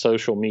about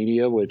social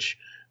media, which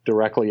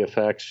directly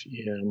affects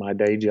my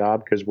day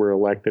job because we're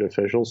elected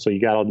officials. So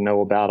you got to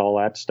know about all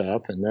that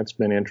stuff, and that's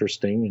been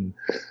interesting.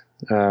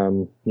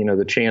 And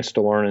the chance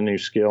to learn a new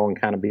skill and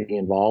kind of be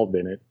involved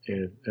in it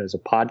as a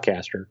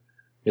podcaster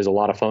is a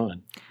lot of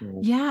fun.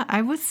 Yeah,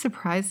 I was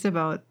surprised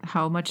about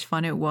how much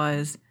fun it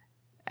was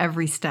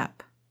every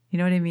step. You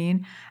know what I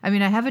mean? I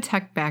have a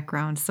tech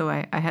background, so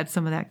I had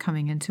some of that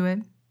coming into it.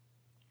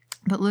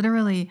 But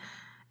literally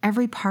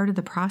every part of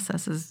the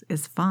process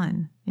is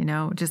fun,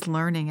 just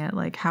learning it,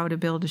 like how to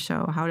build a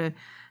show, how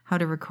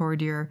to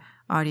record your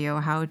audio,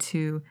 how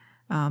to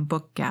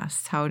book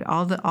guests, how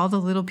all the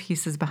little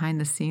pieces behind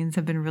the scenes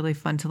have been really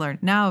fun to learn.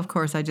 Now, of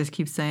course, I just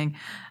keep saying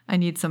I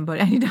need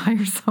to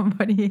hire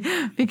somebody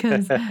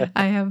because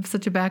I have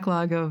such a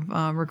backlog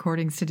of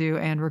recordings to do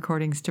and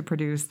recordings to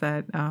produce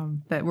that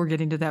we're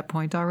getting to that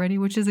point already,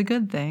 which is a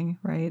good thing,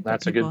 right?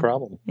 That's a good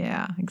problem.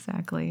 Yeah,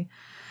 exactly.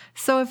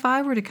 So if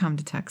I were to come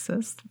to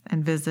Texas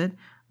and visit,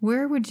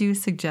 where would you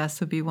suggest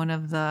would be one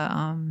of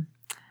the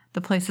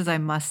places I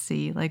must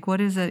see? Like, what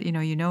is it?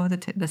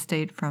 The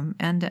state from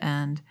end to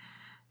end.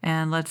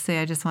 And let's say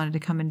I just wanted to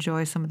come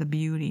enjoy some of the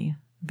beauty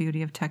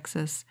of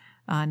Texas.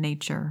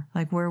 nature?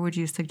 Like, where would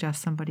you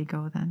suggest somebody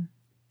go then?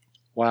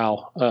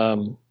 Wow.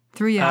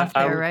 3 off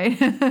there, right?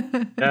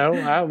 No,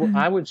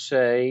 I would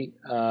say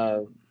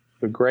the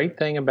great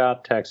thing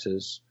about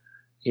Texas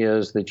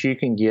is that you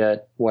can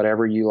get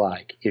whatever you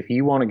like. If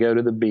you want to go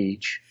to the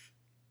beach,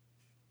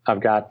 I've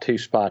got 2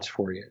 spots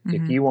for you.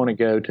 Mm-hmm. If you want to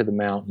go to the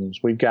mountains,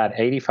 we've got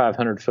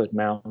 8,500-foot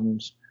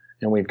mountains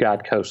and we've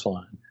got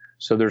coastline.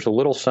 So there's a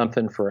little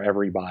something for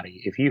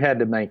everybody. If you had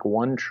to make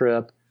one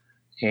trip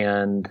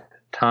and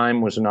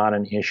time was not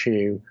an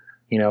issue,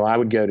 I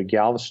would go to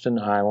Galveston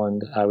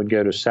Island. I would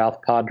go to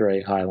South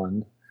Padre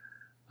Island.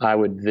 I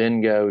would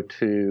then go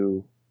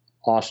to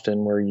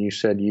Austin, where you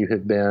said you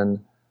had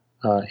been,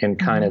 in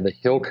kind of the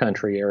hill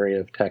country area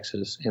of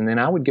Texas. And then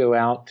I would go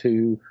out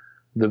to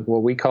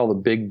what we call the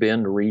Big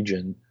Bend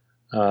region.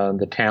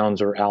 The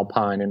towns are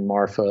Alpine and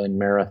Marfa and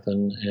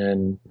Marathon,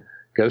 and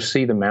go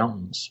see the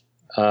mountains.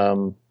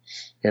 And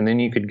then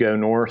you could go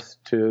north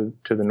to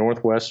the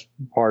northwest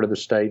part of the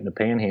state in the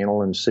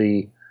Panhandle and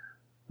see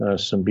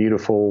some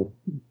beautiful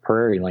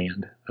prairie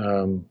land.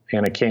 And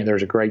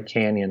there's a great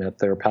canyon up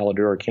there,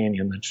 Paladura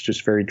Canyon, that's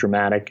just very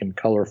dramatic and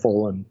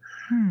colorful. And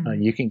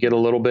you can get a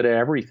little bit of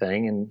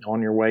everything. And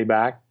on your way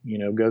back,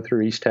 go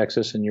through East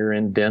Texas and you're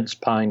in dense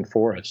pine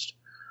forest.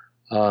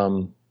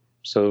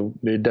 So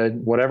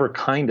whatever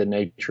kind of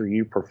nature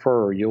you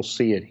prefer, you'll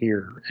see it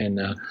here.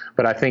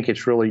 But I think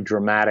it's really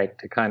dramatic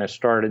to kind of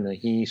start in the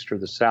east or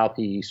the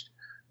southeast,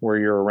 where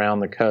you're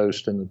around the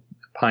coast and the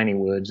piney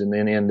woods, and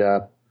then end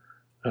up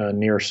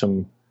near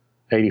some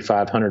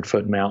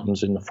 8,500-foot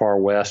mountains in the far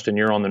west, and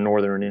you're on the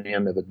northern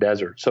end of the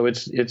desert. So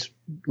it's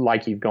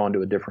like you've gone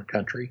to a different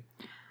country.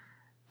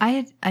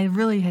 I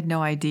really had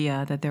no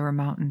idea that there were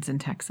mountains in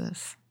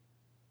Texas.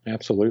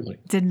 Absolutely.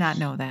 Did not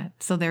know that.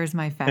 So there's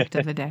my fact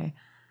of the day.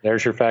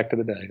 There's your fact of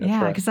the day. That's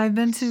right. Because I've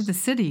been to the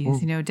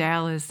cities,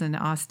 Dallas and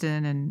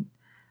Austin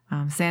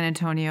and San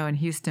Antonio and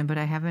Houston, but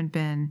I haven't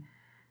been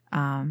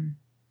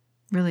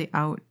really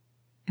out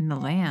in the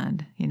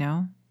land,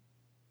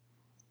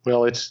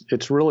 Well,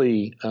 it's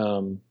really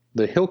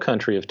the hill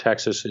country of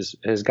Texas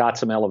has got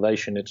some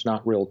elevation. It's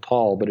not real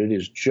tall, but it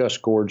is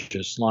just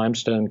gorgeous.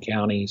 Limestone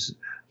canyons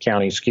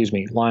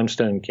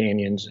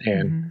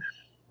and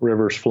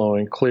rivers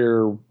flowing,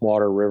 clear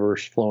water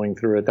rivers flowing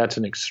through it. That's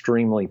an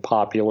extremely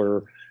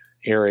popular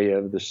area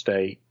of the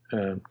state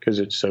because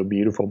it's so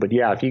beautiful. But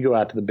yeah, if you go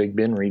out to the Big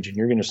Bend region,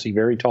 you're going to see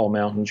very tall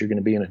mountains. You're going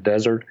to be in a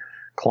desert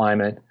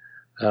climate,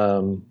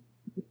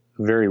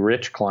 very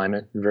rich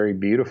climate, very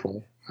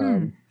beautiful.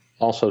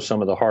 Also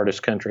some of the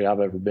hardest country I've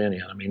ever been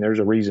in. I mean, there's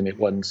a reason it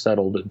wasn't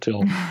settled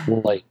until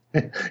late.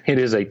 It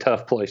is a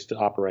tough place to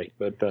operate,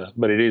 but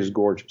it is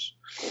gorgeous.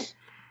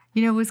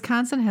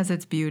 Wisconsin has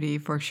its beauty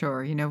for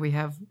sure. We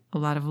have a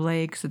lot of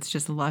lakes. It's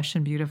just lush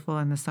and beautiful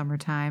in the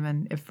summertime.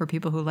 And for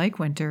people who like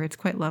winter, it's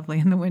quite lovely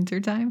in the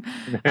wintertime.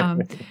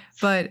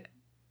 But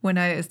when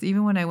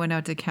I went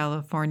out to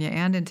California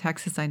and in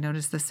Texas, I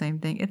noticed the same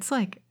thing. It's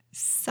like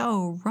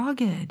so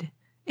rugged.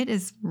 It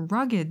is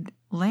rugged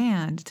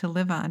land to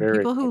live on. Very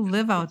people who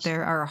live out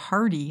there are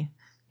hardy.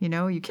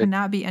 You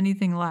cannot be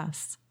anything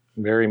less.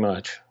 Very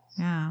much.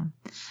 Yeah.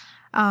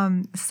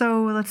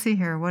 So let's see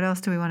here. What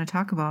else do we want to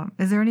talk about?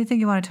 Is there anything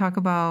you want to talk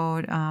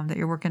about that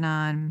you're working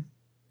on?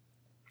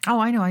 Oh,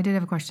 I know. I did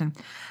have a question.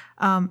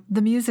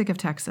 The music of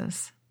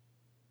Texas.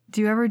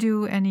 Do you ever have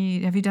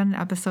you done an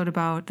episode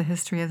about the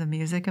history of the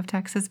music of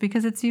Texas?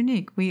 Because it's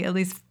unique. At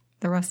least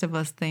the rest of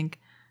us think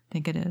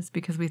it is,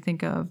 because we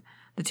think of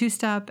the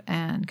two-step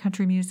and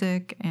country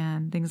music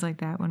and things like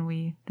that when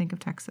we think of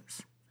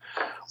Texas.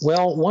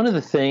 Well, one of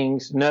the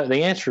things,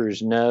 the answer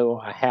is no,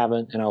 I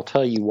haven't, and I'll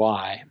tell you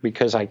why.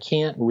 Because I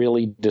can't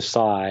really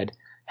decide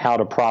how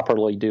to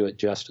properly do it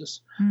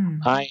justice.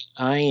 I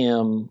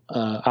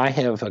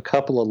have a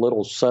couple of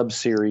little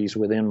sub-series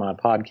within my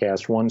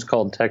podcast. One's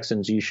called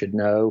Texans You Should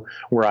Know,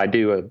 where I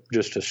do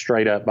just a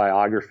straight-up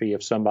biography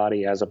of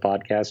somebody as a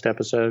podcast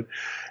episode.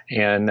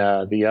 And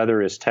the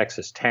other is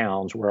Texas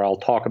Towns, where I'll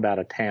talk about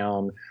a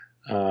town.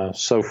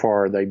 So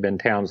far, they've been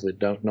towns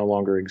that no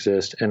longer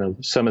exist,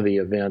 and some of the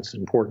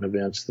important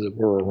events that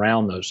were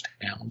around those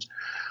towns.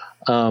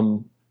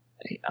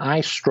 I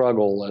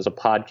struggle as a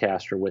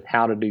podcaster with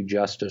how to do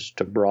justice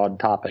to broad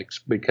topics,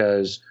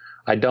 because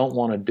I don't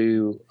want to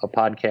do a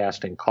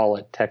podcast and call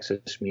it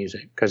Texas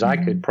music, because I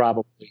could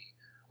probably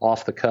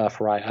off the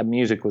cuff, right?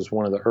 Music was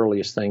one of the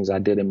earliest things I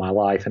did in my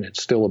life, and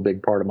it's still a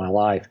big part of my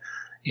life.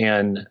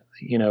 And,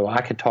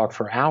 I could talk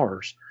for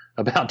hours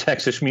about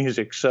Texas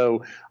music.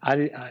 So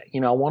I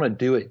want to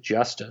do it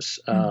justice.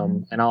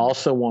 And I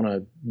also want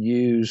to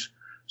use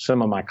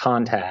some of my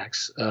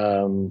contacts,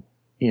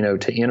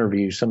 to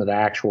interview some of the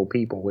actual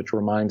people, which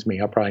reminds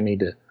me, I probably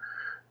need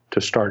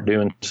to start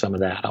doing some of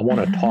that. I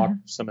want to talk to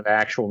some of the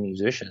actual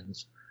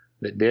musicians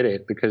that did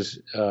it, because,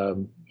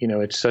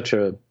 it's such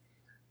a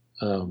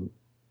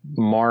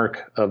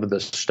mark of the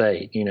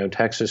state.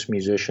 Texas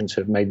musicians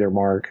have made their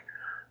mark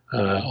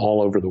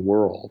all over the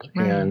world.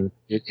 Right. And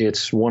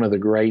it's one of the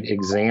great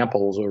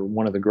examples, or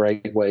one of the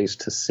great ways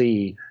to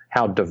see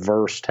how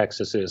diverse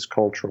Texas is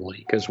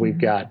culturally, because we've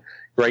got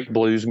great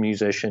blues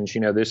musicians.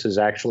 This is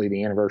actually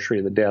the anniversary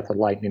of the death of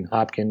Lightning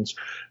Hopkins,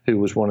 who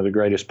was one of the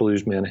greatest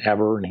bluesmen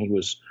ever, and he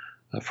was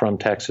from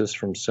Texas,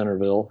 from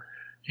Centerville.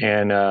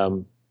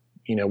 And,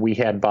 we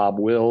had Bob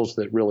Wills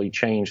that really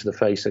changed the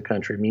face of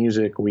country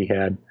music. We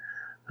had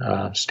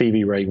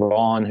Stevie Ray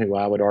Vaughan, who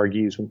I would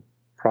argue is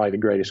probably the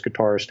greatest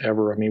guitarist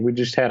ever. I mean, we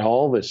just had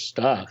all this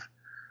stuff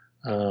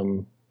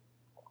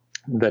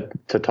that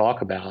to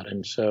talk about.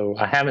 And so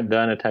I haven't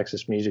done a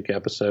Texas music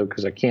episode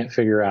because I can't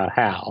figure out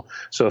how.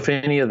 So if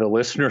any of the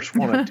listeners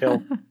want to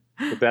tell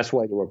the best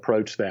way to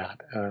approach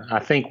that, I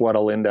think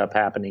what'll end up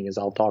happening is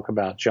I'll talk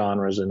about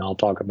genres and I'll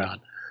talk about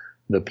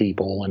the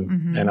people,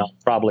 and I'll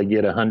probably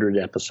get 100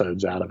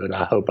 episodes out of it.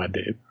 I hope I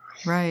do.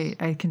 Right.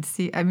 I can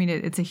see. I mean,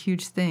 it's a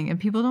huge thing, and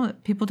people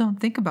don't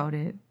think about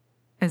it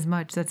as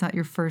much. That's not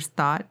your first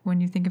thought when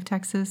you think of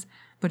Texas,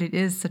 but it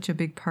is such a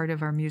big part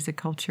of our music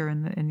culture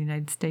in the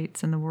United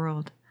States and the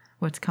world.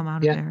 What's come out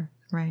of there,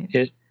 right?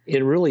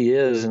 It really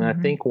is, and I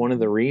think one of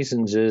the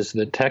reasons is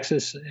that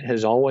Texas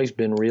has always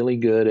been really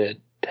good at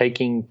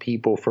taking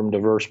people from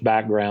diverse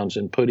backgrounds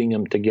and putting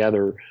them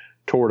together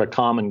toward a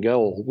common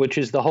goal, which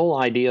is the whole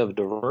idea of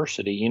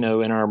diversity. In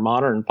our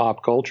modern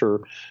pop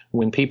culture,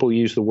 when people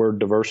use the word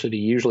diversity,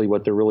 usually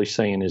what they're really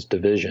saying is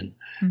division.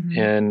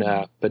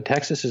 But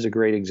Texas is a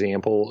great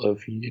example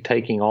of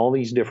taking all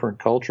these different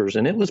cultures,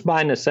 and it was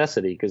by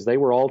necessity because they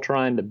were all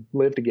trying to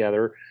live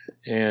together,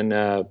 and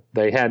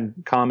they had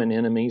common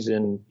enemies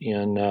in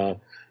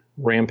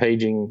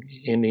rampaging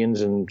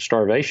Indians and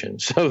starvation.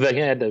 So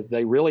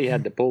they really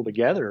had to pull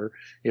together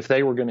if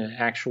they were going to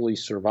actually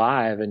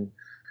survive.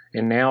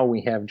 And now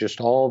we have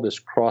just all this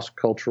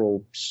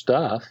cross-cultural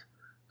stuff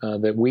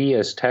that we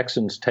as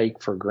Texans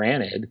take for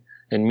granted.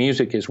 And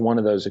music is one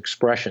of those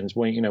expressions.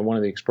 One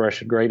of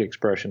the great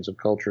expressions of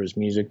culture is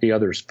music. The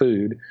other is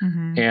food.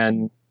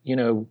 And,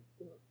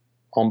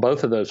 on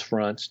both of those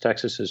fronts,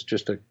 Texas is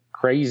just a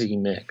crazy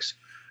mix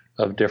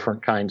of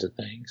different kinds of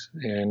things.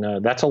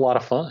 And that's a lot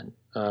of fun.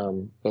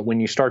 But when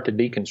you start to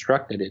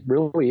deconstruct it, it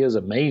really is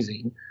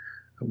amazing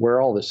where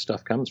all this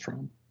stuff comes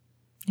from.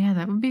 Yeah,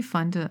 that would be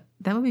fun to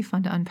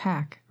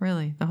unpack,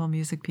 really, the whole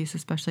music piece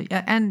especially.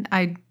 And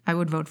I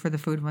would vote for the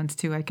food ones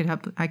too. I could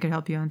help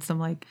you on some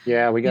we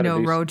got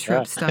road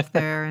trip stuff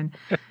there and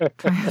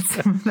try out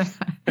some of that.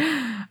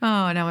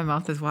 Oh, now my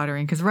mouth is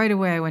watering because right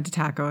away I went to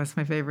tacos,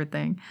 my favorite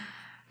thing.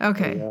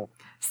 Okay. Oh, yeah.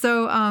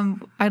 So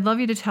I'd love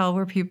you to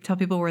tell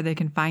people where they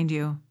can find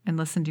you and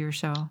listen to your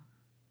show.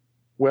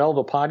 Well,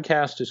 the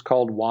podcast is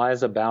called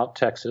Wise About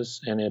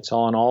Texas, and it's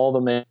on all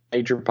the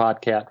major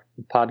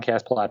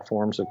podcast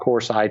platforms, of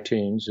course,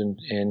 iTunes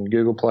and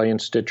Google Play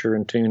and Stitcher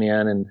and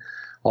TuneIn and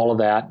all of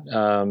that.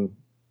 I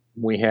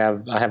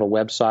have a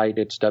website.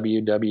 It's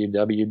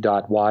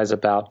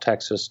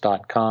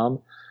www.wiseabouttexas.com,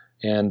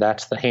 and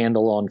that's the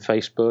handle on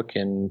Facebook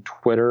and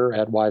Twitter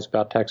at Wise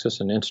About Texas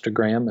and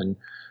Instagram.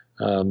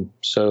 And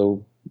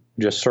so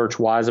just search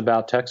Wise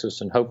About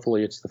Texas, and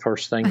hopefully it's the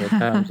first thing that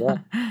comes up.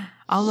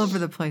 All over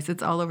the place.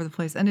 It's all over the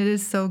place. And it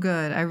is so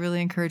good. I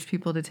really encourage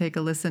people to take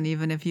a listen,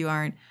 even if you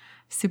aren't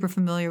super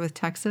familiar with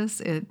Texas.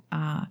 It's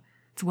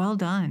well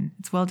done.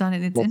 It's well done,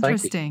 and it's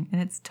interesting,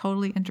 and it's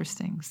totally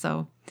interesting.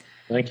 So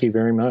thank you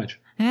very much.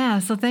 Yeah,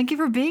 so thank you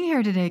for being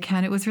here today,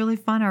 Ken. It was really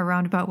fun, our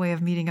roundabout way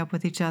of meeting up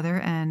with each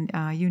other. And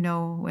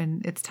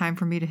when it's time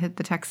for me to hit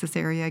the Texas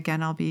area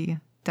again, I'll be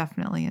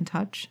definitely in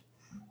touch.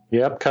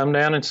 Yep, come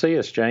down and see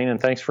us, Jane,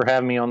 and thanks for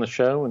having me on the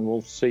show, and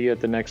we'll see you at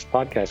the next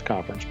podcast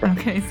conference.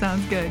 Probably. Okay,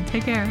 sounds good.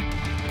 Take care.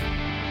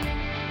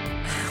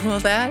 Well,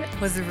 that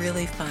was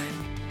really fun.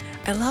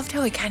 I loved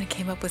how he kind of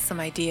came up with some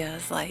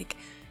ideas, like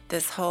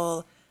this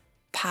whole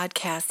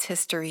podcast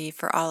history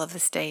for all of the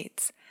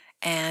states.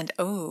 And,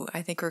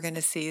 I think we're going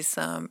to see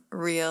some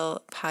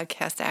real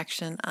podcast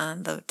action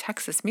on the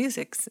Texas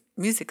music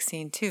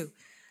scene, too.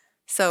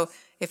 So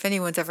if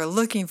anyone's ever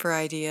looking for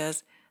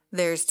ideas,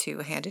 there's two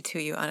handed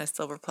to you on a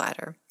silver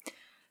platter.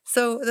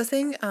 So the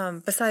thing,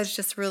 besides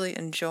just really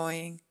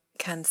enjoying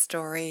Ken's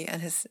story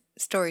and his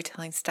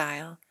storytelling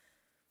style,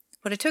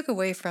 what I took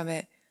away from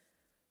it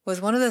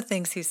was one of the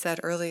things he said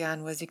early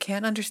on was you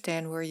can't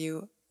understand where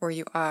you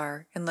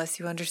are unless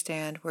you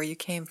understand where you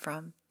came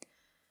from.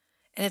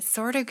 And it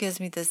sort of gives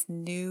me this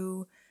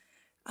new,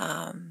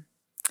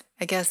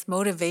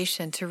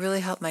 motivation to really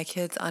help my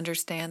kids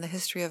understand the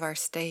history of our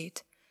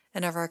state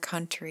and of our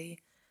country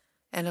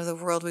and of the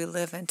world we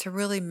live in, to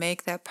really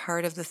make that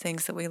part of the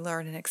things that we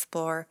learn and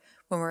explore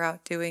when we're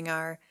out doing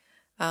our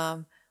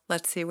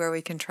let's see where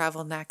we can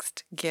travel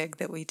next gig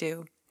that we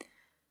do.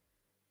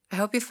 I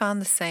hope you found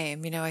the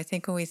same. I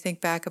think when we think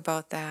back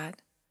about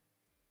that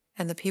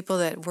and the people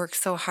that work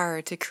so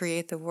hard to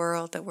create the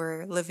world that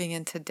we're living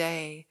in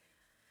today,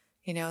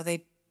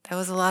 that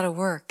was a lot of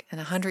work. And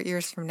 100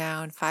 years from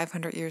now and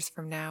 500 years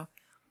from now,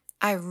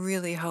 I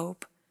really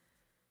hope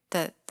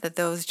that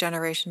those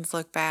generations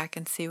look back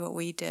and see what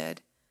we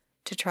did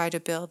to try to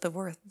build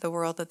the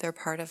world that they're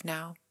part of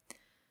now.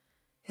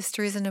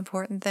 History is an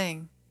important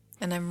thing,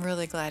 and I'm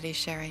really glad he's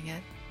sharing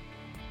it.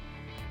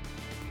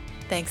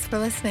 Thanks for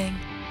listening.